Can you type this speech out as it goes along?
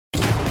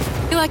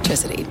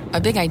Electricity,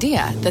 a big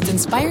idea that's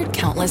inspired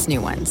countless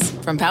new ones.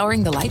 From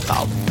powering the light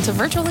bulb to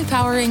virtually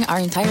powering our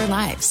entire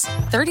lives.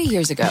 30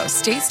 years ago,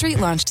 State Street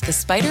launched the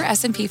SPDR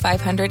S&P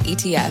 500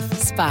 ETF,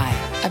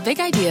 SPY. A big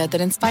idea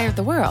that inspired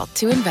the world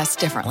to invest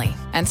differently.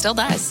 And still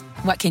does.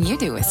 What can you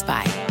do with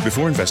SPY?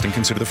 Before investing,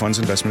 consider the fund's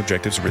investment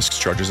objectives, risks,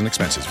 charges, and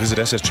expenses. Visit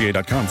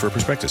ssga.com for a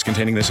prospectus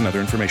containing this and other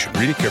information.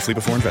 Read it carefully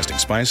before investing.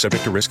 SPY is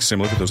subject to risks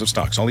similar to those of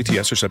stocks. All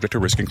ETFs are subject to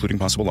risk, including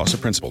possible loss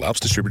of principal. Alps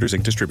Distributors,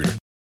 Inc. Distributor.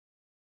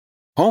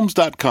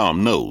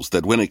 Homes.com knows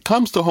that when it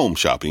comes to home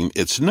shopping,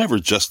 it's never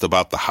just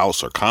about the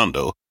house or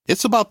condo.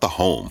 It's about the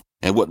home.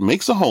 And what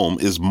makes a home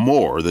is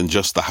more than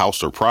just the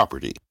house or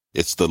property.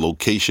 It's the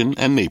location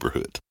and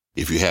neighborhood.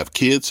 If you have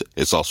kids,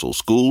 it's also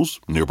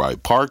schools, nearby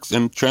parks,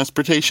 and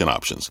transportation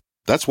options.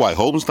 That's why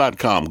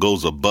Homes.com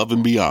goes above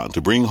and beyond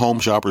to bring home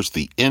shoppers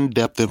the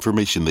in-depth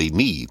information they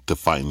need to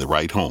find the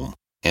right home.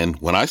 And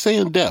when I say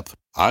in-depth,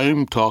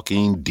 I'm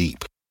talking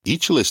deep.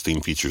 Each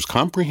listing features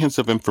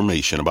comprehensive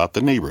information about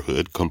the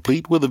neighborhood,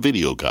 complete with a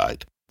video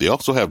guide. They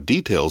also have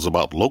details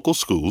about local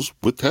schools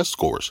with test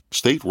scores,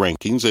 state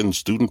rankings, and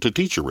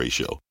student-to-teacher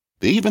ratio.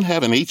 They even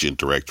have an agent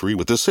directory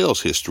with the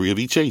sales history of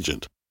each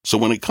agent. So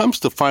when it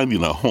comes to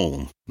finding a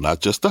home, not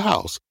just a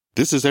house,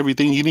 this is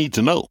everything you need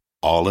to know,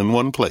 all in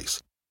one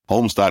place.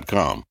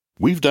 Homes.com.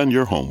 We've done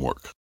your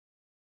homework.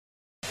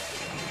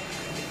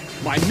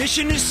 My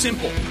mission is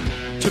simple,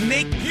 to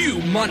make you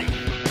money.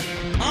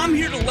 I'm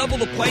here to level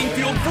the playing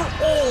field for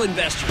all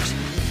investors.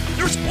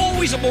 There's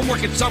always a bull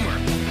market somewhere,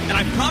 and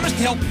I promise to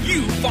help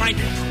you find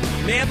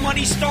it. Mad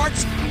Money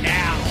starts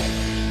now.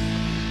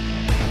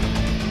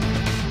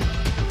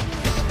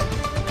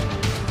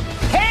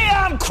 Hey,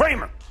 I'm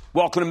Cramer.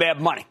 Welcome to Mad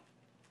Money.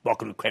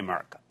 Welcome to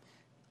Cramerica.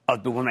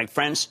 Other people make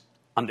friends.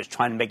 I'm just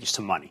trying to make you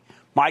some money.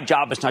 My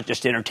job is not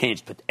just to entertain,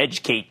 but to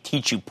educate,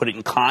 teach you, put it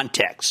in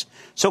context.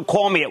 So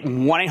call me at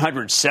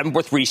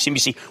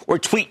 1-800-743-CNBC or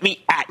tweet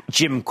me at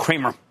Jim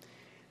Cramer.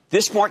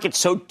 This market's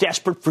so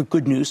desperate for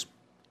good news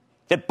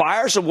that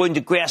buyers are willing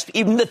to grasp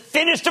even the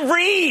thinnest of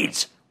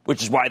reeds,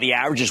 which is why the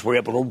averages were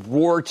able to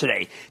roar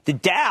today. The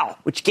Dow,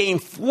 which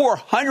gained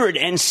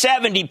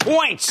 470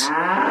 points,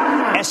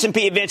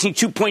 S&P advancing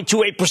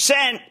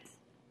 2.28%.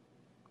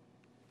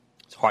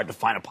 It's hard to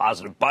find a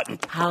positive button.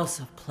 House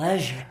of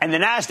pleasure. And the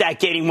Nasdaq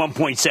gaining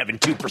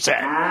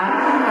 1.72%. All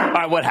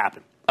right, what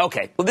happened?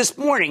 Okay, well, this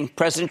morning,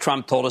 President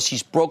Trump told us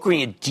he's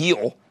brokering a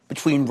deal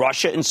between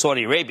Russia and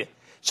Saudi Arabia,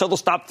 so they'll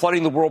stop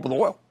flooding the world with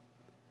oil.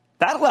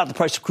 That allowed the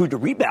price of crude to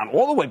rebound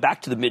all the way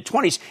back to the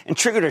mid-20s and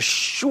triggered a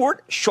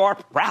short,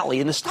 sharp rally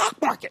in the stock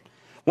market,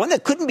 one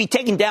that couldn't be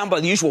taken down by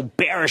the usual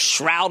bearish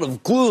shroud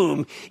of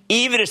gloom,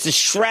 even as the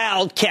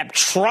shroud kept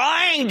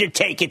trying to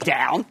take it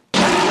down,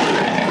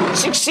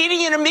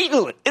 succeeding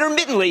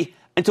intermittently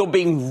until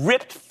being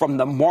ripped from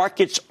the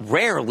market's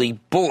rarely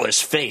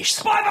bullish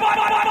face.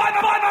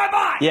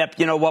 Yep,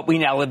 you know what? We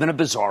now live in a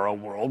bizarro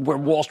world where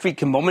Wall Street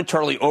can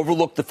momentarily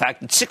overlook the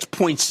fact that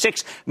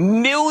 6.6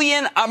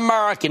 million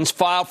Americans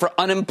filed for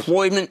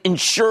unemployment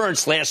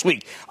insurance last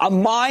week. A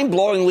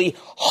mind-blowingly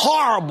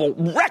horrible,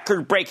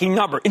 record-breaking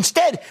number.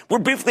 Instead, we're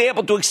briefly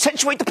able to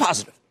accentuate the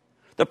positive.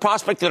 The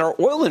prospect that our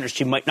oil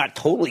industry might not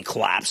totally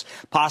collapse,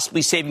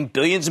 possibly saving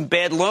billions in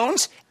bad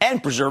loans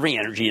and preserving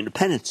energy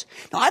independence.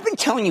 Now, I've been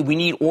telling you we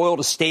need oil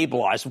to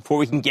stabilize before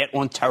we can get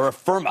on terra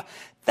firma.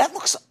 That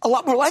looks a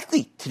lot more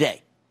likely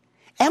today.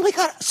 And we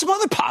got some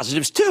other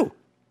positives, too.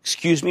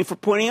 Excuse me for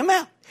pointing them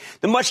out.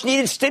 The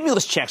much-needed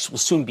stimulus checks will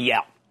soon be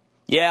out.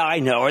 Yeah, I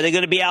know. Are they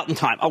going to be out in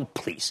time? Oh,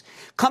 please.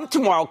 Come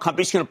tomorrow,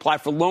 companies can apply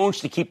for loans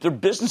to keep their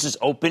businesses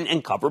open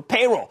and cover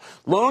payroll.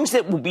 Loans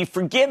that will be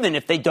forgiven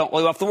if they don't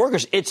lay off the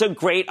workers. It's a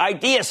great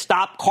idea.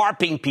 Stop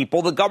carping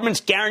people. The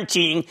government's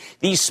guaranteeing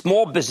these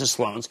small business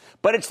loans,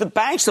 but it's the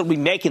banks that will be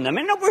making them.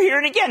 And we're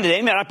hearing again today.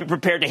 They may not be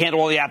prepared to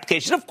handle all the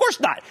applications. Of course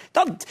not.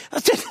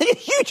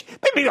 Huge.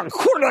 Maybe a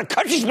quarter of the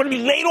country's going to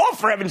be laid off,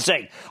 for heaven's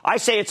sake. I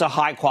say it's a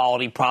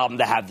high-quality problem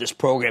to have this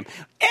program.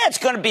 It's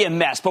going to be a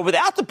mess, but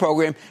without the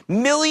program,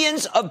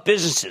 millions of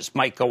businesses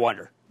might go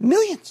under.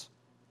 Millions.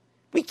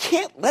 We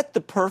can't let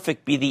the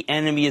perfect be the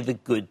enemy of the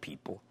good,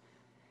 people,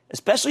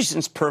 especially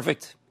since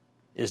perfect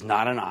is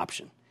not an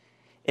option.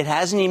 It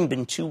hasn't even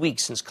been 2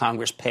 weeks since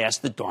Congress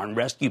passed the darn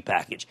rescue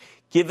package.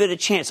 Give it a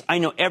chance. I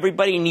know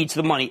everybody needs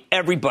the money,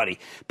 everybody,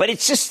 but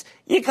it's just,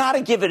 you got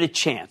to give it a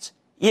chance.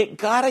 You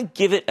got to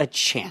give it a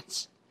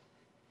chance.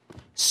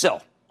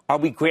 So, are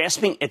we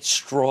grasping at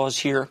straws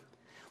here?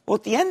 Well,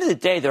 at the end of the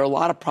day, there are a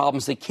lot of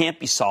problems that can't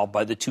be solved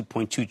by the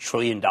 $2.2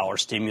 trillion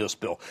stimulus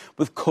bill,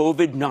 with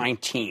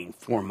COVID-19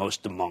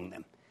 foremost among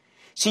them.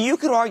 See, you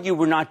could argue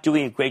we're not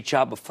doing a great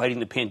job of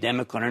fighting the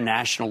pandemic on a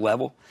national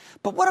level,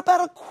 but what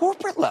about a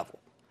corporate level?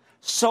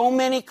 So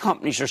many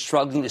companies are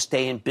struggling to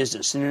stay in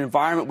business in an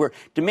environment where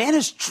demand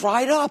has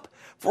dried up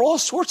for all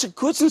sorts of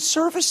goods and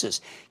services.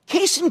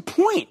 Case in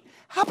point,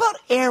 how about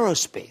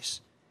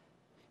aerospace?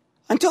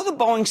 Until the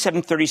Boeing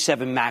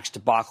 737 MAX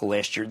debacle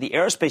last year, the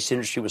aerospace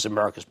industry was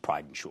America's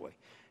pride and joy.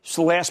 It's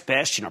the last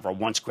bastion of our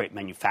once great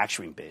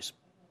manufacturing base.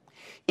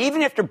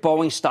 Even after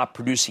Boeing stopped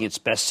producing its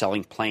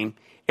best-selling plane,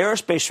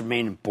 aerospace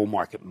remained in bull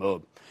market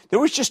mode. There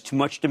was just too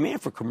much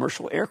demand for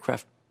commercial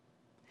aircraft.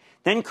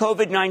 Then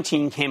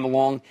COVID-19 came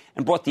along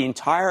and brought the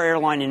entire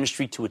airline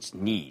industry to its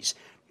knees.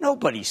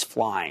 Nobody's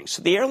flying,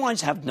 so the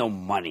airlines have no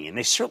money, and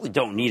they certainly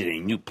don't need any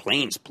new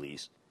planes,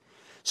 please.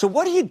 So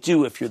what do you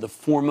do if you're the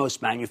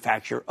foremost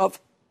manufacturer of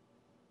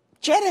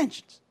jet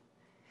engines?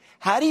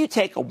 How do you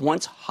take a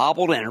once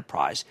hobbled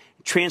enterprise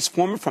and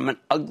transform it from an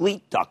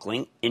ugly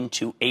duckling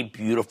into a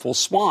beautiful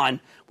swan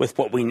with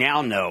what we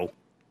now know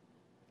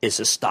is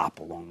a stop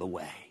along the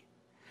way?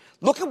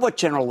 Look at what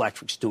General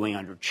Electric's doing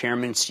under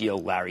Chairman and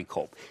CEO Larry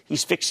Culp.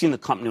 He's fixing the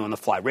company on the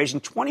fly, raising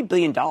 $20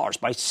 billion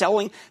by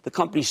selling the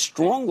company's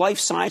strong life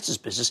sciences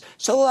business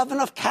so they'll have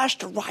enough cash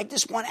to ride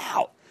this one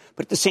out.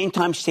 But at the same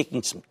time, he's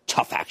taking some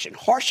tough action,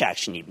 harsh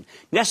action even,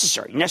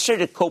 necessary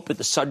to cope with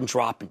the sudden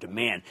drop in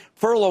demand,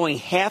 furloughing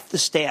half the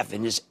staff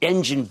in his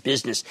engine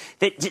business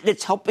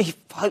that's helping,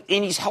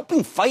 and he's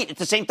helping fight at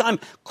the same time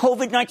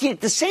COVID-19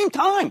 at the same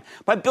time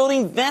by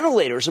building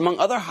ventilators, among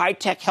other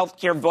high-tech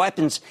healthcare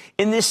weapons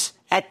in this,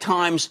 at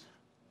times,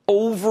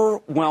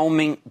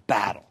 overwhelming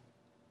battle.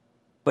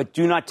 But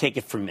do not take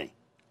it from me.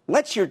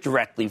 Let's hear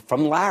directly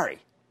from Larry.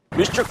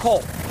 Mr.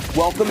 Culp,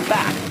 welcome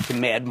back to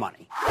Mad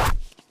Money.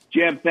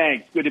 Jim,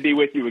 thanks. Good to be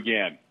with you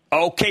again.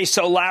 Okay,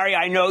 so Larry,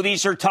 I know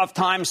these are tough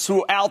times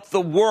throughout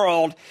the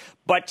world,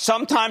 but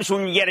sometimes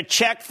when you get a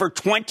check for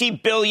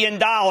 $20 billion,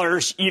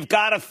 you've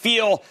got to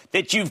feel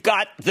that you've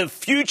got the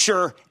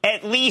future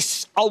at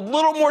least a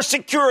little more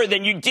secure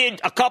than you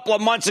did a couple of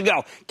months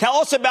ago. Tell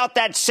us about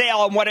that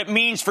sale and what it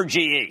means for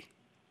GE.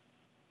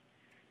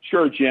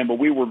 Sure, Jim. But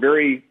we were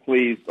very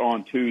pleased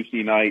on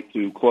Tuesday night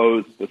to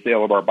close the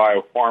sale of our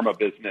biopharma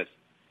business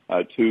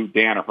to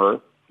Danaher.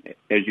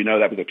 As you know,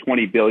 that was a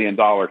 $20 billion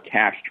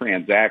cash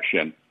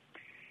transaction.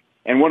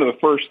 And one of the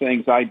first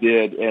things I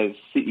did as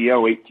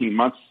CEO 18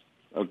 months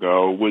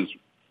ago was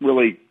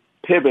really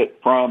pivot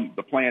from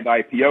the planned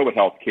IPO of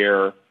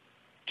healthcare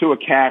to a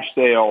cash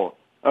sale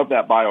of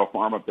that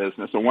biopharma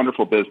business, a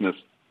wonderful business,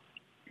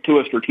 to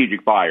a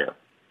strategic buyer.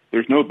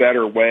 There's no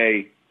better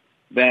way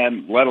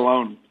than, let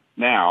alone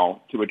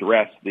now, to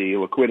address the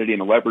liquidity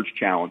and the leverage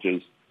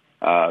challenges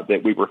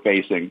that we were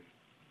facing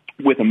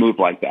with a move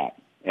like that.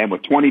 And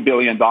with $20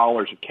 billion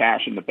of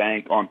cash in the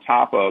bank on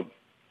top of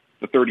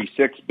the $36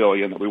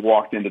 billion that we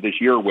walked into this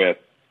year with,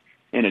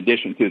 in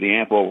addition to the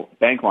ample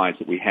bank lines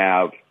that we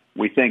have,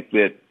 we think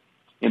that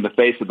in the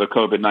face of the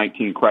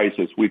COVID-19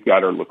 crisis, we've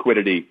got our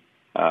liquidity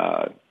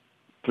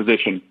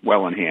position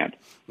well in hand.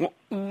 Well,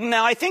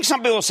 now, I think some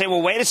people will say,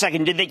 well, wait a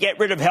second, did they get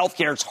rid of health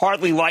care? It's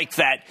hardly like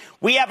that.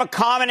 We have a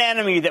common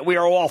enemy that we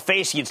are all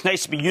facing. It's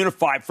nice to be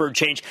unified for a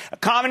change. A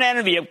common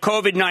enemy of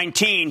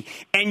COVID-19,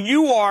 and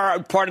you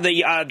are part of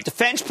the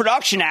Defense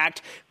Production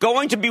Act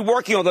going to be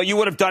working, although you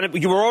would have done it,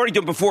 you were already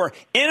doing it before,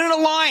 in an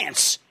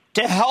alliance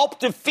to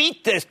help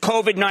defeat this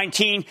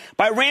COVID-19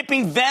 by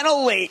ramping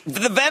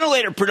the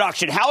ventilator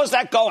production. How is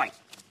that going?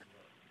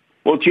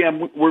 Well,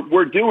 Jim,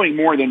 we're doing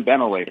more than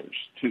ventilators,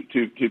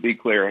 to be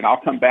clear. And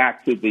I'll come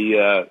back to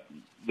the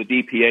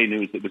DPA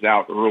news that was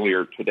out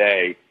earlier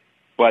today.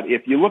 But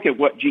if you look at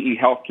what GE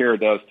Healthcare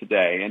does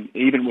today, and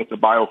even with the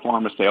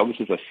biopharma sale, this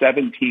is a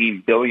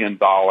 $17 billion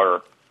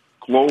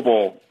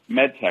global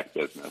medtech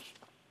business.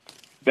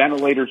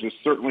 Ventilators is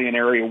certainly an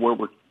area where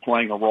we're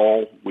playing a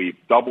role. We've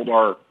doubled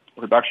our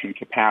production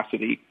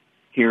capacity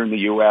here in the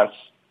U.S.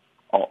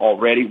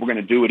 already. We're going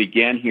to do it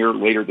again here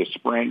later this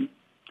spring.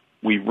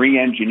 We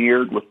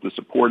re-engineered, with the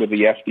support of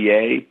the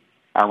FDA,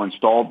 our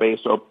installed base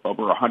of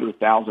over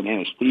 100,000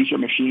 anesthesia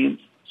machines,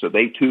 so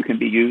they too can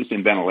be used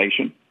in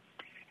ventilation.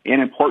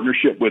 And in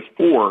partnership with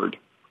Ford,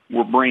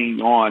 we're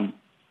bringing on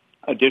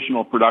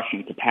additional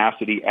production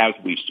capacity as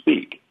we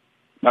speak.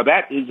 Now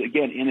that is,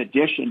 again, in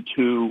addition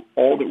to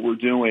all that we're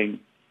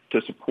doing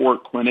to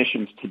support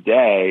clinicians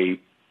today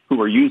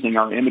who are using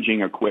our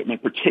imaging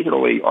equipment,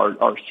 particularly our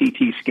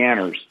CT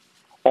scanners,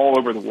 all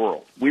over the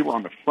world. We were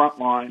on the front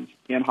lines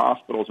in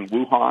hospitals in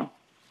Wuhan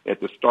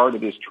at the start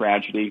of this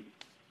tragedy,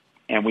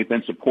 and we've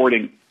been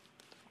supporting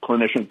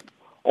clinicians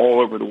all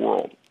over the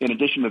world. In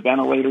addition to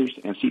ventilators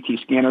and CT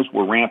scanners,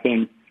 we're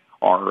ramping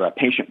our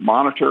patient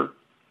monitor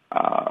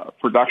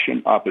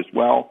production up as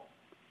well.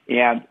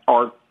 And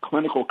our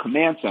clinical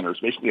command centers,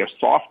 basically a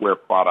software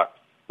product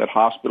that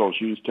hospitals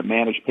use to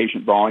manage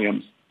patient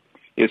volumes,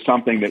 is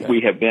something that we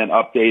have been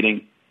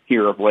updating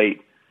here of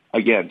late,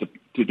 again,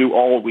 to do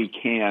all we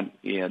can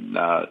in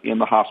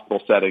the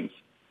hospital settings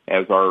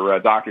as our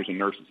doctors and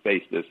nurses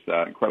face this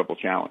incredible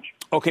challenge.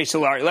 Okay, so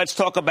Larry, let's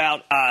talk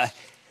about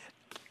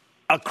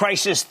a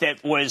crisis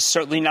that was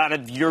certainly not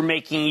of your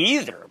making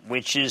either,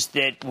 which is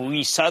that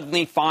we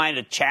suddenly find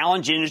a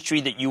challenge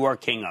industry that you are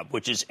king of,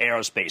 which is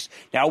aerospace.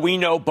 Now, we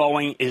know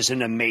Boeing is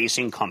an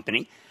amazing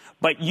company,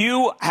 but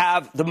you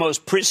have the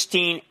most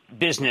pristine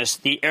business,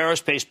 the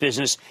aerospace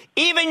business.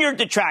 Even your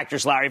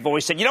detractors, Larry, have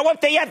always said, you know what,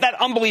 they have that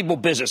unbelievable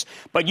business.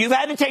 But you've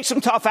had to take some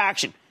tough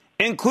action,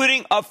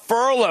 including a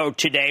furlough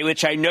today,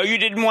 which I know you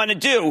didn't want to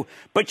do,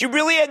 but you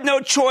really had no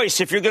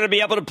choice if you're going to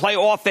be able to play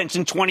offense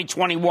in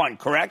 2021,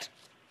 correct?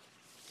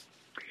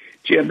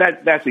 Jim,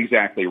 that's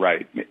exactly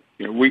right.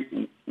 You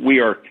know, we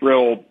are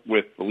thrilled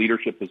with the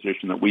leadership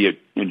position that we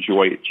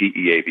enjoy at GE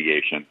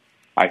Aviation.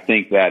 I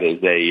think that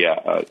is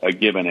a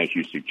given, as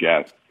you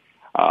suggest.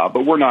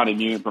 But we're not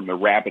immune from the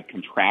rapid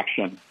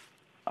contraction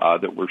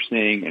that we're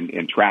seeing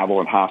in travel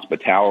and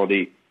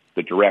hospitality,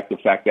 the direct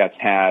effect that's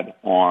had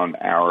on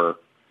our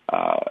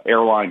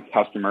airline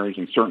customers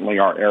and certainly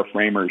our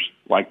airframers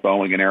like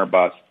Boeing and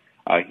Airbus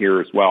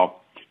here as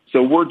well.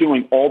 So we're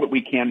doing all that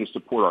we can to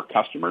support our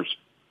customers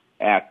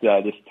at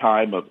this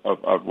time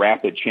of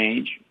rapid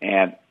change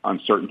and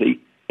uncertainty.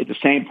 At the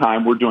same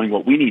time, we're doing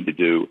what we need to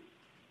do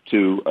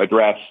to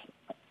address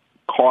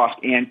cost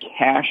and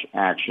cash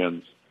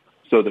actions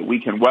so that we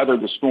can weather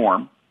the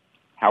storm,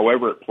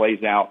 however it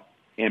plays out,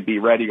 and be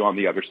ready on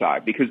the other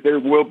side. Because there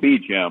will be,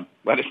 Jim,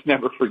 let us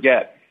never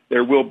forget,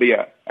 there will be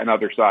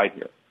another side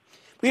here.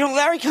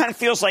 Larry kind of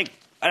feels like,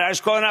 I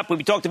was growing up,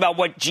 we talked about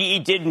what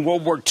GE did in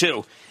World War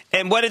II.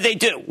 And what did they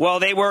do?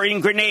 Well, they were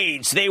in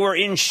grenades. They were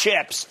in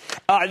ships.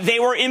 They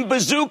were in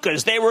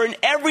bazookas. They were in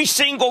every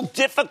single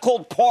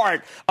difficult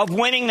part of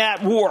winning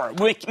that war,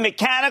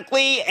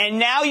 mechanically, and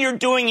now you're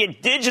doing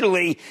it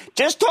digitally.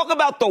 Just talk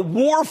about the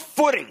war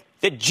footing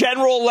that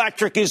General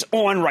Electric is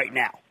on right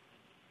now.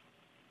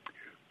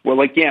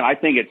 Well, again, I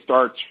think it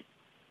starts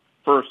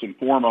first and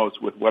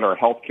foremost with what our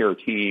healthcare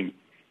team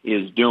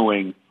is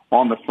doing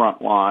on the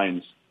front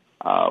lines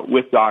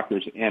with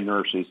doctors and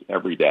nurses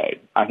every day.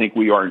 I think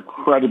we are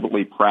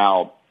incredibly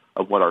proud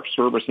of what our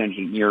service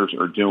engineers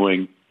are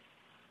doing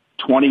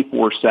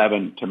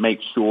 24/7 to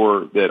make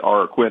sure that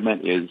our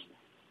equipment is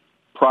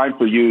primed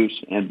for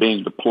use and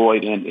being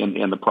deployed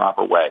in the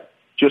proper way.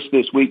 Just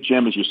this week,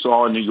 Jim, as you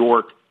saw in New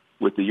York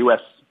with the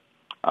U.S.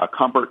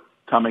 Comfort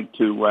coming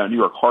to New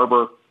York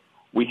Harbor,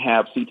 we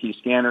have CT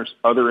scanners,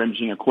 other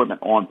imaging equipment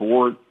on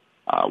board.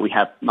 We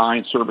have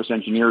 9 service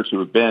engineers who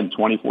have been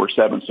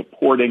 24/7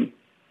 supporting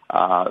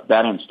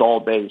that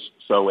installed base.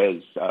 So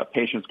as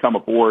patients come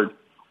aboard,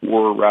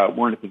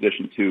 we're in a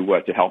position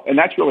to help. And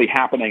that's really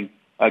happening,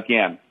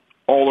 again,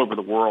 all over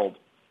the world.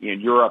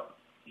 In Europe,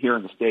 here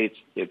in the States,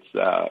 it's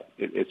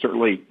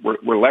certainly, we're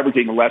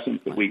leveraging the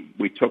lessons that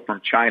we took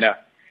from China.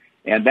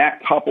 And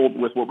that coupled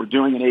with what we're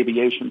doing in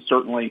aviation,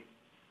 certainly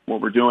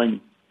what we're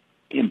doing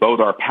in both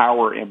our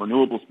power and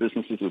renewables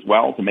businesses as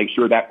well, to make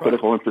sure that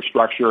critical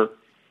infrastructure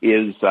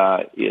is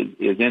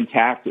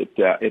intact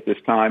at this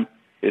time,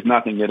 is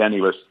nothing that any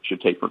of us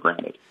should take for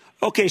granted.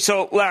 Okay,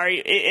 so,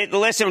 Larry, the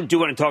last thing I do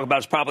want to talk about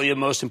is probably the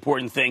most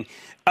important thing.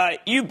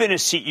 You've been a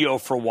CEO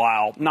for a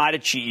while, not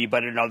at GE,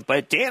 but at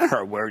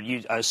Danaher, where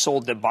you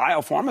sold the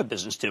biopharma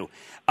business to.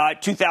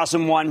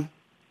 2001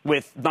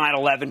 with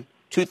 9/11,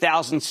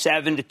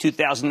 2007 to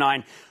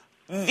 2009.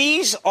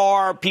 These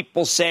are,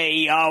 people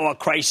say, a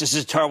crisis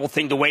is a terrible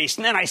thing to waste,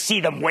 and then I see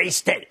them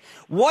waste it.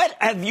 What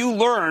have you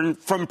learned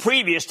from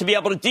previous to be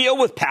able to deal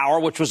with power,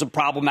 which was a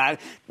problematic,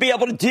 to be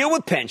able to deal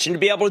with pension, to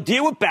be able to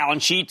deal with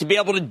balance sheet, to be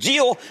able to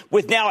deal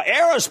with now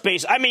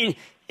aerospace? I mean,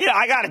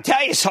 I got to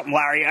tell you something,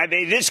 Larry. I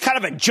mean, this is kind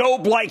of a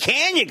Job-like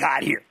hand you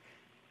got here.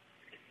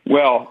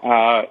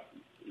 Well,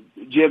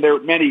 Jim, there are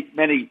many,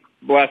 many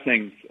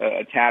blessings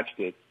attached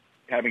to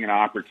having an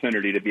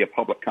opportunity to be a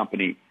public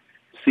company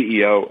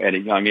CEO at a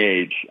young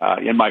age.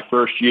 In my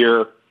first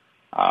year,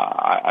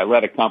 I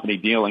led a company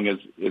dealing, as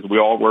we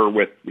all were,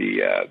 with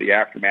the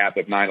aftermath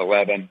of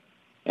 9/11,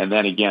 and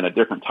then again a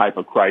different type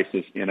of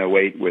crisis in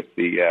 2008 with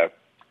the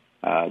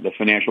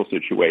financial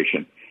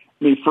situation.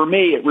 I mean, for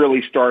me, it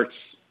really starts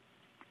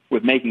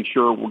with making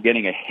sure we're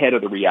getting ahead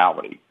of the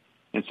reality.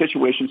 In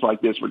situations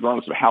like this,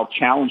 regardless of how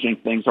challenging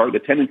things are, the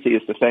tendency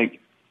is to think,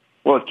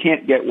 well, it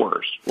can't get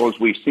worse. Well, as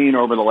we've seen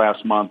over the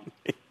last month,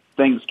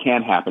 things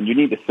can happen. You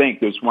need to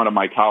think, as one of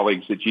my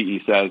colleagues at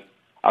GE says,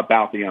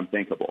 about the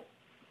unthinkable.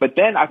 But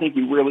then I think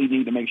you really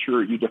need to make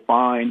sure you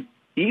define,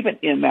 even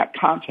in that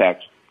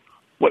context,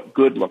 what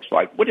good looks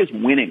like. What does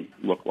winning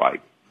look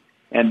like?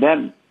 And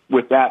then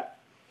with that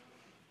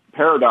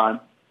paradigm,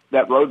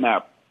 that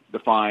roadmap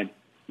defined,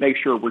 make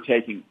sure we're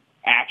taking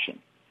action.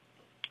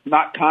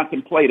 Not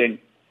contemplating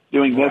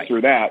doing this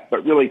or that,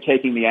 but really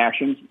taking the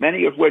actions,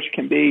 many of which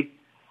can be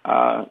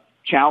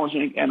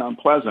challenging and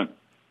unpleasant,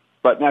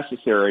 but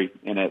necessary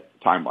in a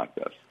time like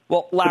this.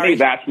 Well, Larry, to me,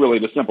 that's really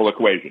the simple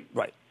equation.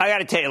 Right. I got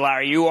to tell you,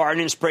 Larry, you are an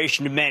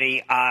inspiration to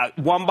many.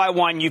 One by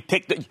one, you've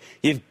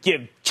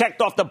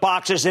checked off the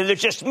boxes, and there's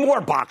just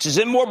more boxes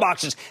and more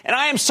boxes. And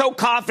I am so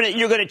confident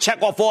you're going to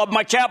check off all of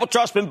my Chapel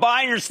Trust, been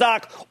buying your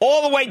stock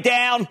all the way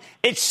down.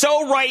 It's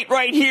so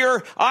right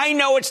here. I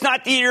know it's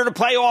not the year to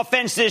play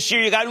offense this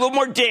year. You got a little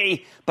more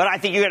D, but I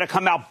think you're going to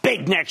come out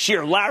big next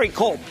year. Larry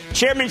Culp,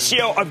 Chairman and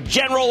CEO of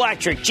General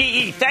Electric,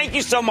 GE. Thank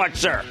you so much,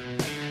 sir.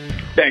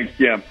 Thanks,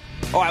 Jim.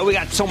 All right, we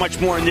got so much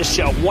more in this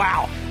show.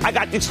 Wow. I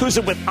got the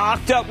exclusive with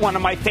Okta, one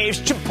of my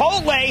faves.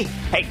 Chipotle.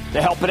 Hey,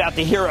 they're helping out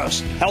the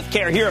heroes,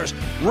 healthcare heroes.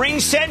 Ring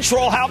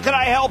Central, how can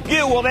I help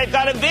you? Well, they've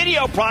got a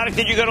video product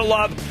that you're going to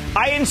love.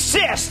 I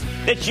insist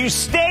that you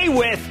stay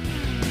with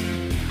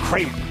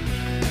Cramer.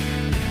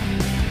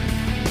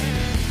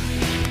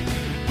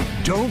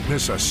 Don't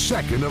miss a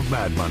second of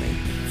Mad Money.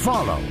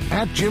 Follow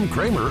 @Jim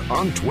Cramer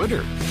on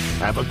Twitter.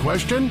 Have a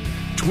question?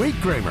 Tweet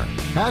Kramer.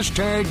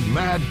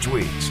 #Mad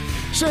Tweets.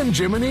 Send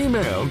Jim an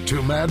email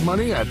to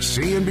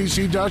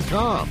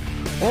madmoney@cnbc.com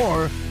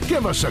or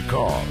give us a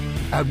call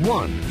at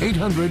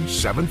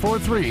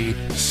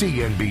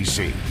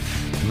 1-800-743-CNBC.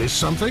 Miss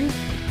something?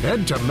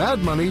 Head to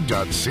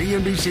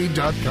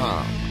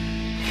madmoney.cnbc.com.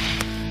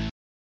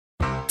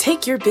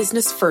 Take your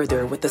business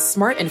further with the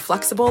smart and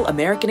flexible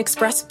American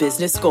Express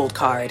Business Gold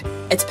Card.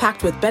 It's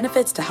packed with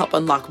benefits to help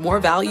unlock more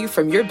value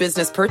from your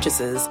business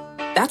purchases.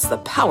 That's the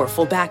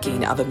powerful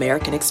backing of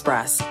American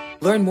Express.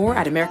 Learn more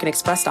at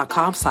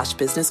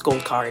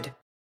americanexpress.com/businessgoldcard.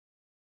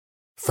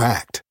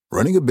 Fact.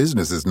 Running a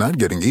business is not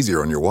getting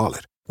easier on your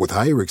wallet. With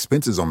higher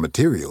expenses on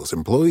materials,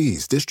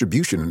 employees,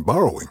 distribution, and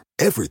borrowing,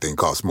 everything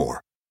costs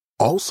more.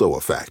 Also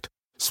a fact.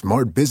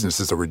 Smart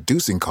businesses are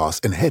reducing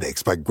costs and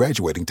headaches by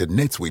graduating to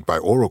NetSuite by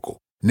Oracle.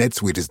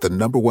 NetSuite is the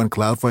 #1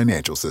 cloud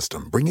financial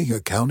system, bringing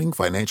accounting,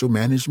 financial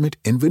management,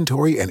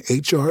 inventory, and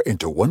HR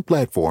into one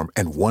platform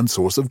and one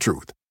source of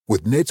truth.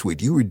 With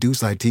NetSuite, you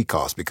reduce IT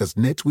costs because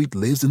NetSuite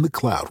lives in the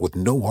cloud with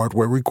no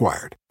hardware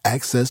required.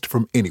 Accessed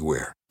from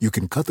anywhere, you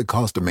can cut the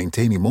cost of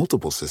maintaining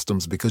multiple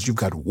systems because you've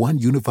got one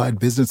unified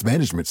business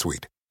management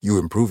suite. You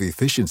improve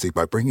efficiency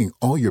by bringing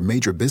all your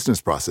major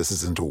business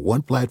processes into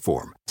one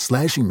platform,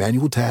 slashing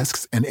manual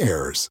tasks and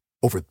errors.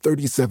 Over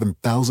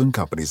 37,000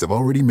 companies have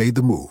already made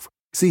the move.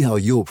 See how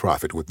you'll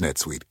profit with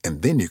NetSuite,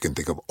 and then you can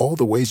think of all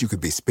the ways you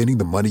could be spending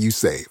the money you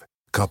save.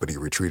 Company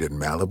retreat in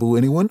Malibu,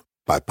 anyone?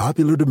 By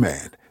popular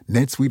demand,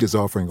 NetSuite is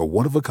offering a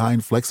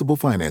one-of-a-kind flexible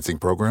financing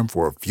program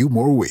for a few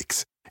more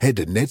weeks. Head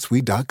to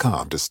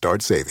netsuite.com to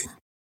start saving.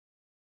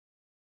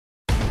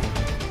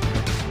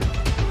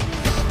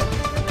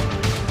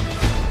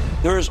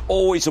 There is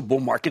always a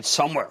bull market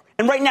somewhere.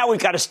 And right now we've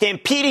got a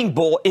stampeding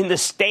bull in the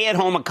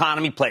stay-at-home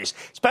economy place,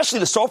 especially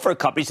the software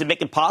companies that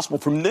make it possible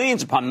for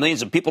millions upon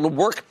millions of people to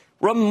work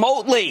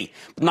remotely.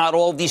 But not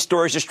all of these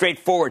stories are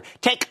straightforward.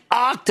 Take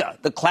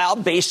Okta, the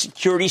cloud-based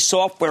security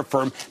software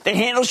firm that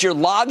handles your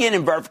login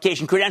and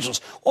verification credentials.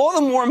 All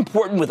the more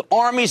important with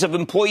armies of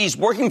employees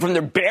working from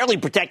their barely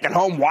protected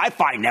home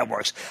Wi-Fi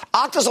networks.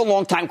 Okta's a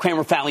longtime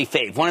Kramer family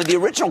fave, one of the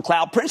original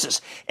cloud princes.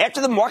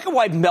 After the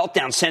market-wide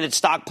meltdown sent its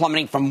stock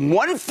plummeting from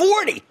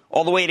 140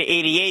 all the way to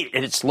 88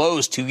 at its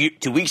lows 2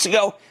 weeks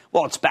ago,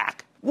 well, it's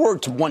back.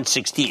 Word to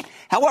 116.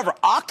 However,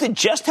 Okta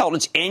just held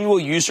its annual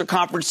user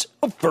conference,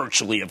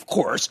 virtually, of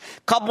course,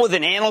 coupled with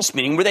an analyst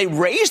meeting where they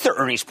raised their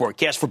earnings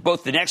forecast for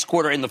both the next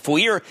quarter and the full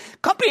year.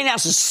 Company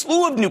announced a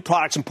slew of new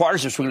products and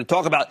partnerships we're going to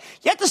talk about,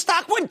 yet the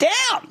stock went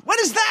down. What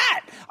is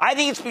that? I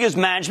think it's because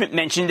management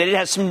mentioned that it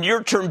has some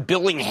near-term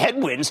billing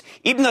headwinds,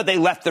 even though they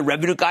left the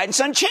revenue guidance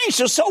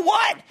unchanged. So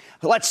what?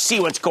 Let's see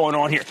what's going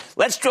on here.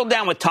 Let's drill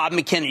down with Todd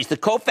McKinnon. He's the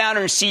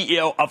co-founder and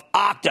CEO of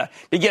Okta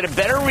to get a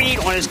better read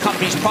on his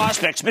company's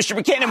prospects. Mr.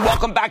 McKinnon,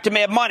 welcome back to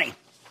Mad Money.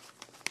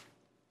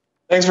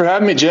 Thanks for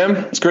having me, Jim.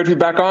 It's great to be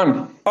back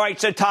on. All right,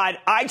 so Todd,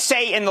 I'd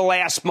say in the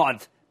last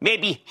month,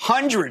 maybe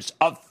hundreds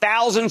of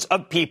thousands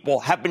of people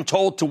have been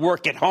told to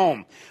work at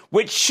home,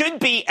 which should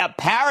be a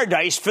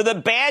paradise for the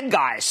bad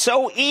guys.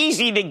 So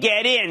easy to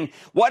get in.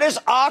 What is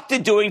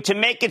Okta doing to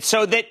make it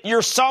so that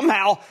you're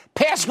somehow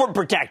password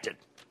protected?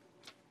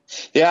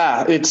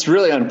 Yeah, it's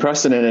really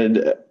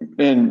unprecedented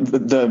in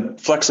the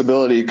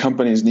flexibility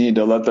companies need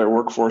to let their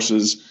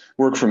workforces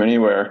work from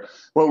anywhere.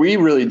 What we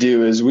really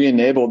do is we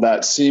enable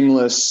that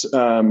seamless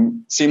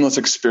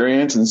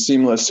experience and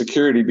seamless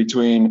security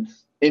between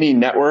any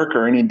network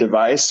or any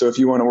device. So if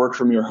you want to work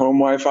from your home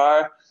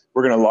Wi-Fi,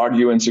 we're going to log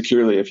you in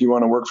securely. If you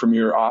want to work from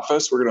your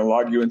office, we're going to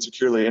log you in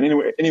securely. And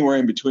anywhere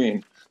in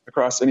between,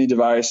 across any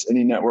device,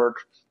 any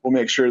network, we'll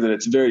make sure that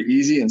it's very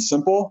easy and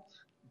simple.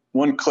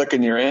 One click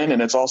and you're in,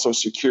 and it's also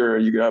secure.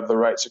 You have the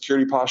right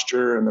security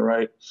posture and the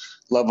right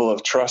level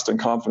of trust and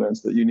confidence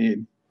that you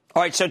need.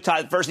 All right, so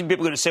Todd, the first thing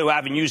people are going to say who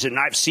haven't used it, and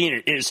I've seen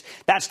it, is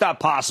that's not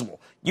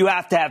possible. You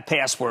have to have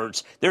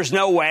passwords. There's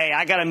no way.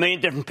 I got a million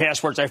different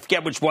passwords. I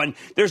forget which one.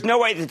 There's no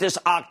way that this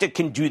Okta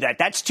can do that.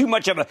 That's too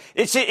much of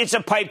it's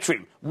a pipe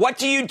dream. What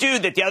do you do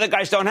that the other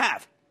guys don't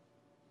have?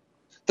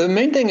 The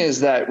main thing is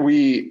that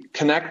we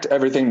connect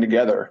everything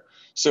together.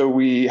 So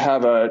we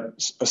have a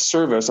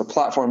service, a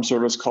platform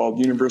service called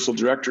Universal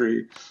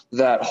Directory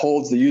that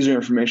holds the user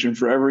information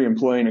for every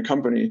employee in a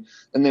company.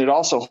 And then it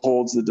also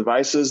holds the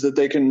devices that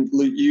they can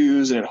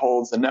use, and it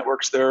holds the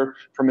networks they're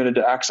permitted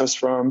to access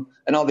from,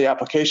 and all the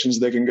applications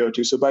they can go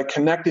to. So by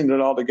connecting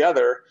it all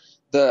together,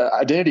 the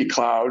identity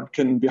cloud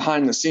can,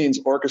 behind the scenes,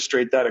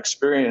 orchestrate that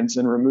experience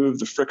and remove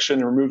the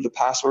friction, remove the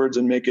passwords,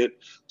 and make it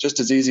just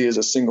as easy as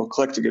a single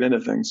click to get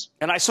into things.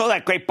 And I saw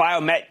that great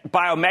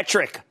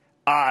biometric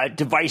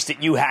device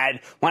that you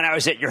had when I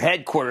was at your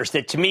headquarters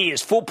that to me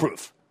is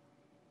foolproof.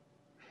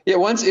 Yeah,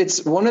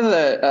 it's one of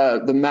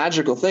the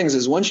magical things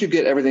is once you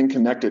get everything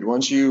connected,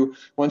 once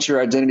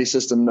your identity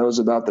system knows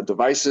about the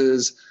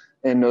devices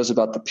and knows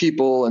about the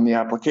people and the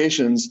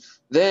applications,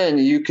 then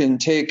you can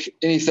take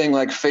anything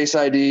like Face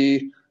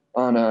ID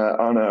on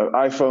a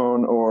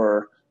iPhone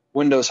or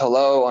Windows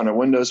Hello on a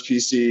Windows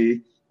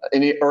PC,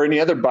 any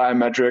other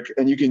biometric,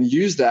 and you can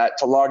use that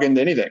to log into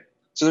anything.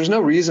 So there's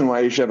no reason why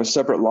you should have a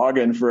separate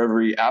login for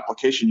every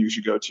application you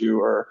should go to,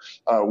 or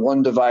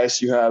one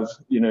device you have,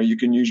 you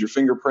can use your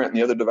fingerprint, and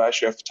the other device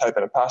you have to type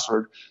in a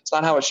password. It's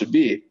not how it should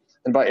be.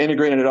 And by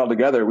integrating it all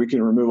together, we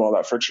can remove all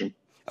that friction.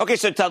 Okay,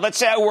 so Todd, let's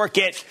say I work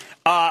at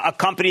a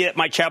company that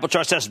my Charitable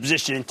Trust has a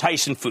position in,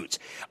 Tyson Foods.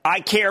 I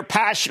care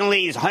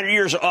passionately, it's 100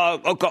 years ago,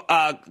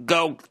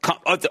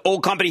 the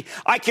old company.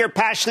 I care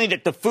passionately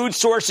that the food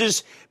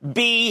sources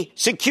be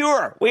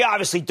secure. We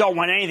obviously don't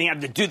want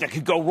anything to do that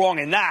could go wrong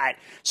in that.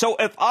 So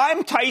if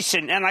I'm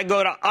Tyson and I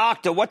go to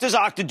Okta, what does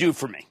Okta do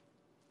for me?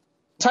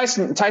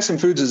 Tyson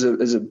Foods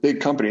is a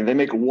big company. They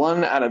make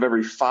 1 out of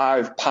every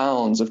 5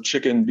 pounds of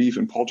chicken, beef,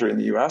 and poultry in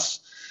the U.S.,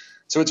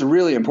 so it's a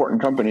really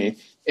important company.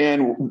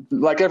 And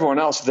like everyone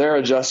else, they're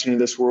adjusting to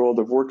this world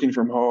of working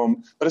from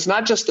home. But it's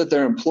not just that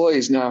their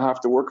employees now have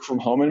to work from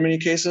home in many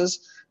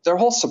cases. Their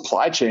whole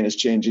supply chain is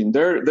changing.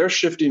 They're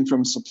shifting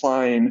from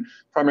supplying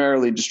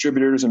primarily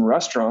distributors and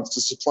restaurants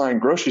to supplying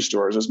grocery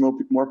stores, as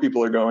more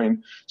people are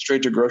going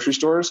straight to grocery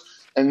stores.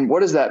 And what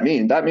does that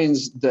mean? That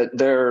means that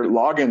their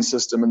login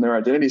system and their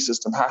identity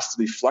system has to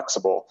be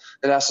flexible.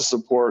 It has to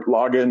support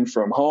login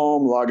from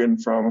home,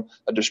 login from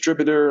a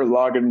distributor,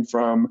 login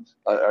from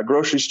a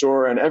grocery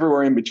store, and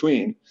everywhere in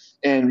between.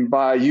 And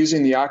by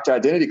using the Okta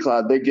Identity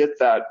Cloud, they get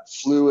that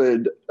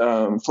fluid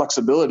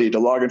flexibility to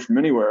log in from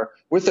anywhere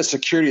with the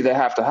security they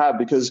have to have,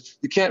 because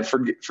you can't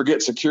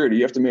forget security.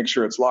 You have to make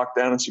sure it's locked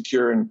down and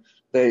secure, and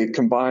they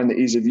combine the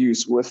ease of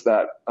use with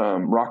that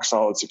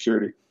rock-solid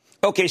security.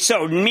 Okay,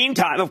 so in the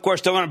meantime, of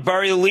course, don't want to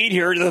bury the lead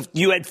here.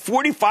 You had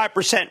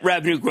 45%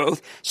 revenue growth.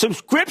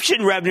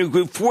 Subscription revenue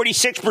grew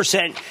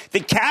 46%. The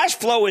cash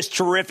flow is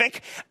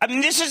terrific. I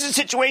mean, this is a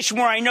situation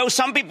where I know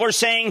some people are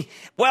saying,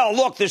 well,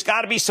 look, there's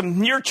got to be some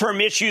near-term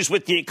issues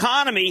with the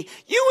economy.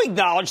 You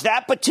acknowledge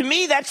that, but to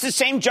me, that's the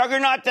same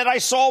juggernaut that I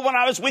saw when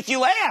I was with you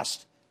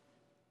last.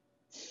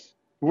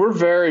 We're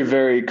very,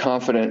 very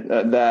confident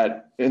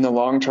that in the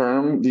long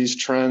term, these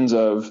trends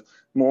of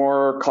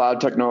more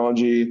cloud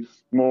technology,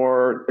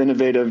 more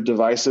innovative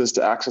devices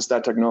to access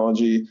that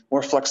technology,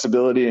 more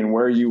flexibility in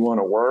where you want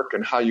to work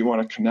and how you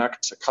want to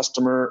connect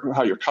to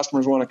how your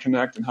customers want to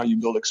connect and how you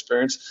build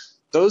experience.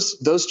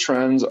 Those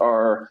trends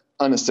are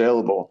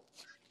unassailable.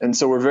 And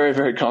so we're very,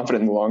 very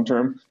confident in the long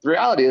term. The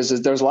reality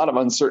is there's a lot of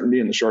uncertainty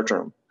in the short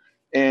term.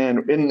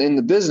 And in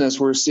the business,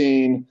 we're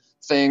seeing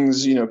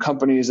things,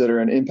 companies that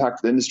are in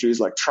impacted industries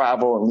like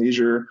travel and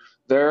leisure,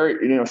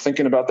 they're,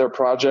 thinking about their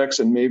projects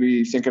and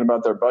maybe thinking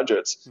about their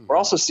budgets. Mm-hmm. We're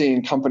also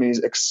seeing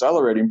companies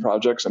accelerating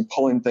projects and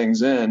pulling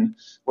things in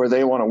where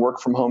they want to work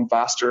from home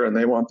faster and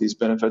they want these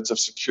benefits of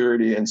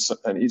security and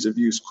ease of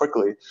use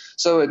quickly.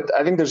 So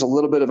I think there's a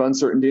little bit of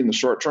uncertainty in the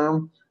short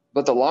term,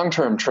 but the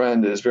long-term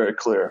trend is very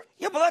clear.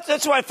 Yeah, but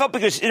that's what I felt,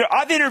 because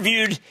I've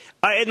interviewed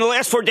in the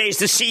last 4 days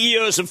the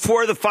CEOs of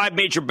 4 of the 5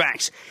 major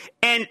banks,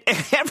 and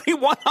every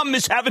one of them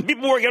is having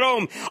people work at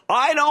home.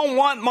 I don't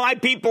want my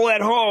people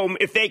at home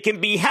if they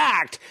can be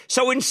hacked.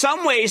 So in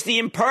some ways, the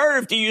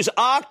imperative to use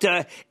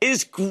Okta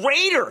is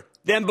greater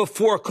than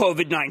before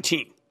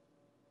COVID-19.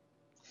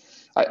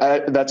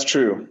 That's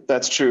true.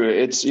 That's true.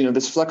 It's,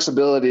 this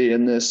flexibility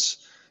and this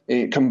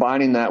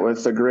combining that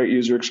with a great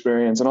user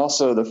experience and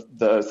also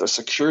the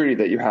security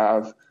that you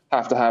have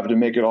to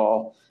make it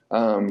all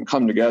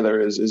come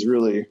together is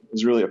really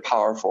a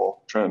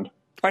powerful trend.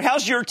 All right,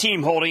 how's your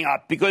team holding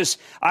up? Because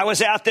I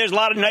was out there, there's a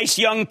lot of nice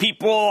young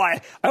people.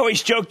 I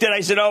always joked that I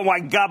said, oh, my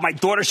God, my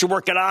daughter should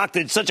work at Okta.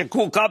 It's such a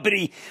cool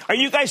company. Are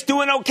you guys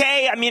doing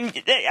okay? I mean,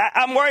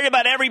 I'm worried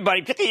about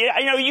everybody.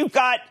 I know you've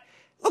got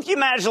 – look, you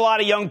manage a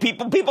lot of young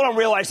people. People don't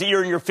realize that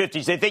you're in your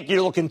 50s. They think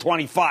you're looking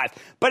 25.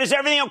 But is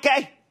everything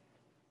okay?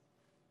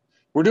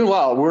 We're doing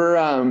well.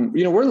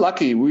 We're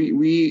lucky.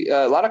 We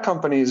a lot of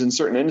companies in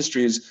certain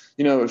industries,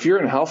 if you're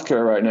in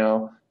healthcare right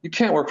now, you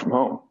can't work from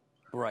home.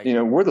 Right.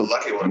 We're the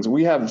lucky ones.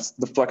 We have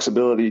the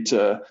flexibility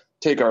to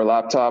take our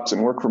laptops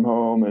and work from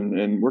home,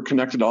 and we're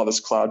connected to all this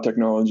cloud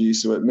technology,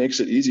 so it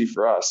makes it easy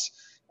for us.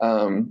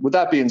 With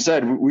that being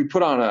said, we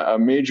put on a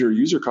major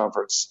user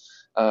conference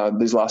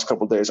these last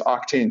couple of days,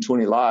 Octane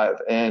 20 Live,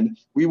 and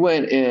we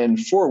went in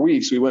 4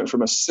 weeks. We went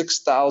from a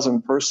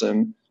 6,000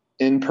 person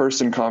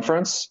in-person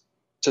conference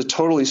to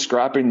totally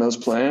scrapping those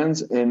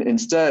plans and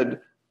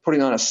instead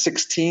putting on a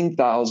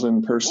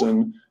 16,000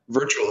 person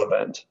virtual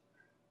event,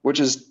 which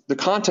is the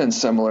content's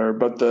similar,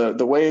 but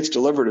the way it's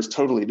delivered is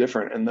totally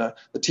different. And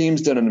the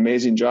team's done an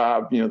amazing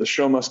job. The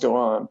show must go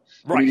on.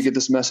 Right. We need to get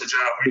this message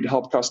out. We need to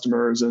help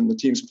customers, and the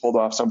team's pulled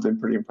off something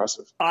pretty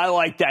impressive. I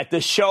like that. The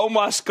show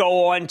must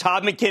go on.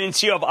 Todd McKinnon,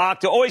 CEO of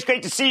Okta. Always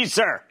great to see you,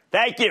 sir.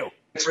 Thank you.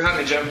 Thanks for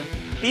having me, Jim.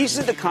 These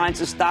are the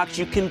kinds of stocks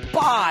you can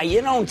buy.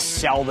 You don't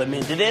sell them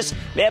into this.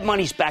 Mad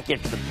Money's back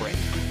after the break.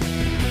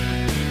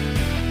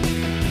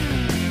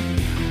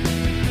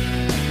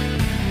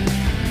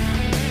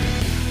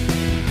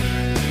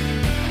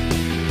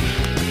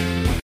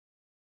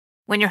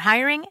 When you're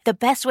hiring, the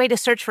best way to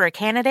search for a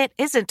candidate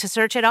isn't to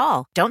search at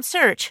all. Don't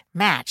search,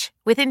 match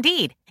with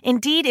Indeed.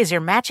 Indeed is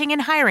your matching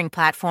and hiring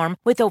platform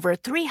with over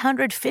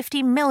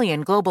 350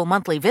 million global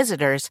monthly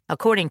visitors,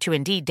 according to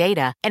Indeed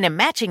data, and a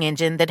matching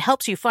engine that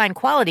helps you find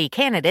quality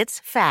candidates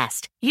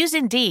fast. Use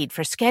Indeed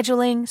for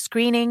scheduling,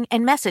 screening,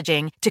 and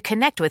messaging to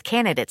connect with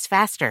candidates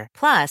faster.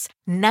 Plus,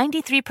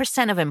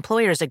 93% of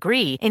employers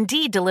agree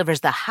Indeed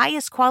delivers the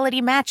highest quality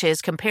matches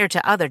compared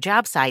to other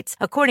job sites,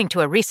 according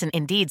to a recent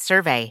Indeed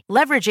survey.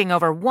 Leveraging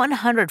over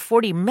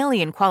 140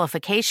 million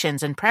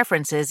qualifications and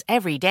preferences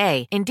every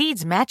day,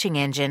 Indeed's matching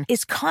engine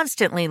is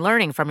constantly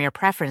learning from your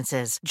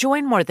preferences.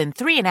 Join more than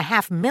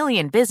 3.5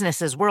 million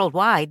businesses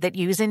worldwide that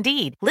use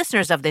Indeed.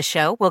 Listeners of this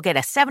show will get a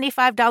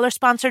 $75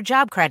 sponsored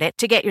job credit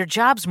to get your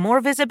jobs more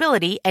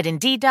visibility at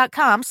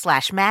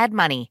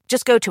Indeed.com/madmoney.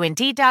 Just go to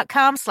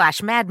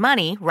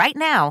Indeed.com/madmoney right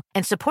now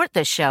and support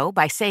this show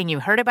by saying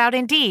you heard about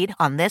Indeed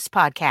on this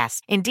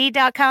podcast.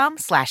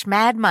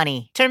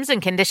 Indeed.com/madmoney. Terms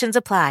and conditions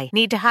apply.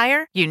 Need to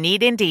hire? You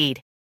need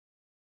Indeed.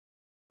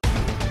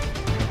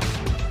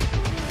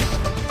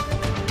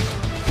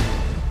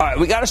 All right,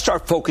 we got to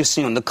start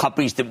focusing on the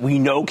companies that we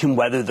know can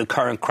weather the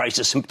current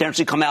crisis and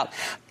potentially come out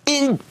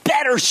in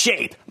better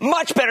shape,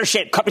 much better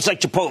shape. Companies like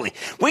Chipotle.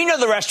 We know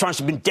the restaurants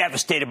have been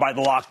devastated by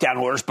the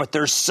lockdown orders, but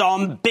there's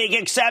some big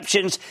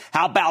exceptions.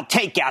 How about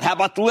takeout? How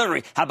about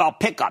delivery? How about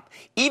pickup?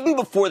 Even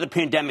before the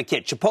pandemic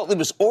hit, Chipotle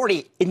was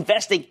already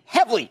investing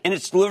heavily in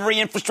its delivery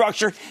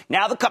infrastructure.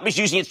 Now the company's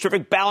using its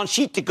terrific balance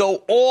sheet to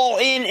go all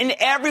in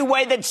every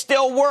way that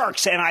still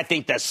works. And I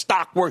think the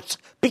stock works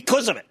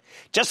because of it.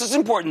 Just as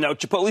important, though,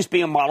 Chipotle's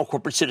being a model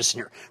corporate citizen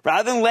here.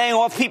 Rather than laying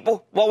off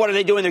people, well, what are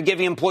they doing? They're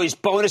giving employees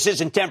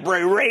bonuses and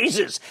temporary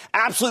raises.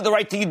 Absolutely the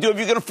right thing to do if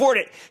you can afford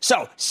it.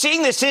 So,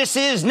 seeing this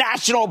is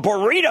National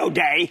Burrito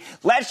Day,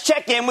 let's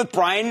check in with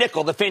Brian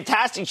Niccol, the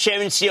fantastic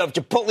chairman and CEO of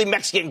Chipotle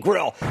Mexican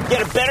Grill.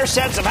 Get a better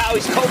sense of how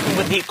he's coping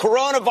with the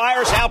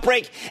coronavirus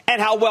outbreak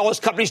and how well his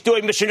company's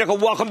doing. Mr.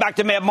 Niccol, welcome back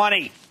to Mad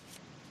Money.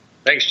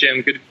 Thanks,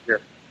 Jim. Good to be here.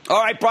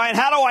 All right, Brian,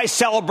 how do I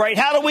celebrate?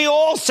 How do we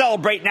all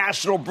celebrate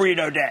National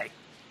Burrito Day?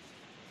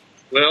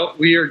 Well,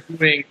 we are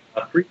doing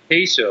a free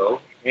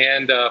queso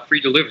and free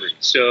delivery.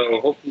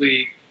 So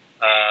hopefully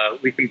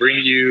we can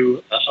bring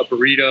you a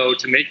burrito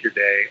to make your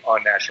day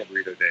on National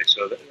Burrito Day.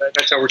 So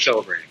that's how we're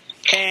celebrating.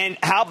 And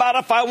how about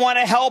if I want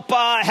to help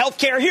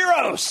healthcare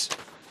heroes?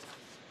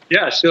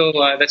 Yeah, so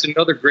that's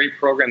another great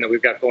program that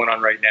we've got going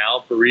on right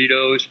now,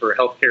 Burritos for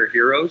Healthcare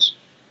Heroes.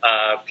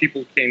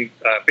 People can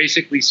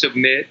basically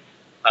submit,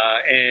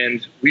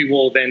 and we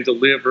will then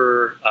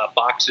deliver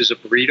boxes of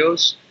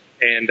burritos.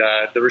 And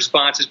the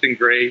response has been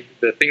great.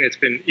 The thing that's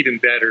been even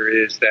better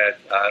is that